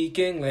honestly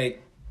speaking,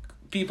 like,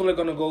 people are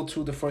gonna go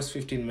through the first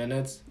 15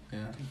 minutes. yeah.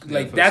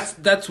 Like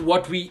that's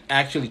what we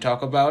actually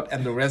talk about,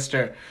 and the rest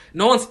are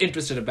no one's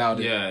interested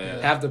about it.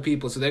 Yeah. Half the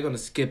people, so they're gonna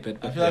skip it.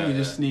 I feel like we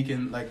just sneak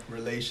in like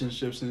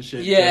relationships and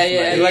shit. Yeah.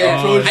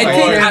 approach, I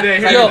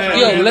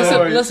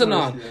think listen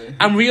on. Yeah.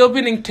 I'm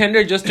reopening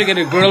Tinder just to get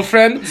a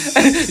girlfriend,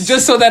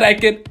 just so that I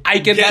can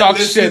Get talk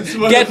listens,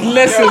 shit, get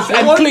listens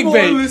and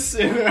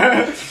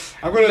clickbait.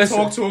 I'm gonna Listen.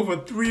 talk to her for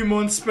 3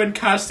 months, spend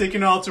cash taking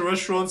her out to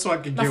restaurants so I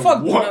can No, get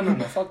fuck one.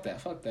 no, fuck that.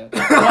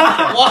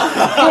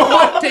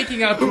 What?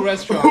 Taking out to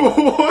restaurant.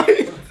 What?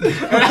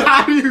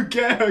 How do you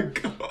get a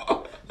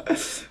girl?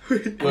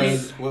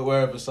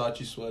 Wear a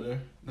Versace sweater.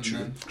 And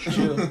then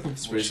chill.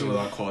 Spray some of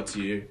that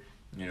Cartier,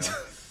 you know.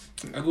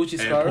 A Gucci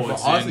scarf.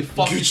 Airports. Honestly,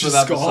 fuck you Gucci for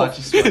that scarf.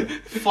 Versace sweater.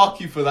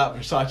 Fuck you for that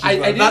Versace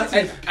sweater.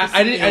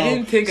 I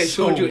didn't think I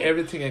showed you so-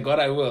 everything I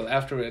got. I will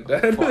after it.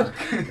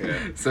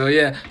 Yeah. So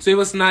it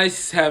was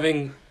nice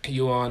having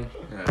you on.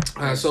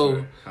 Thanks so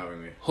for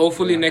having me.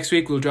 hopefully next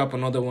week we'll drop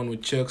another one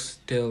with Chucks.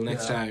 Till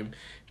next Yeah. time,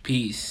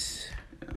 peace.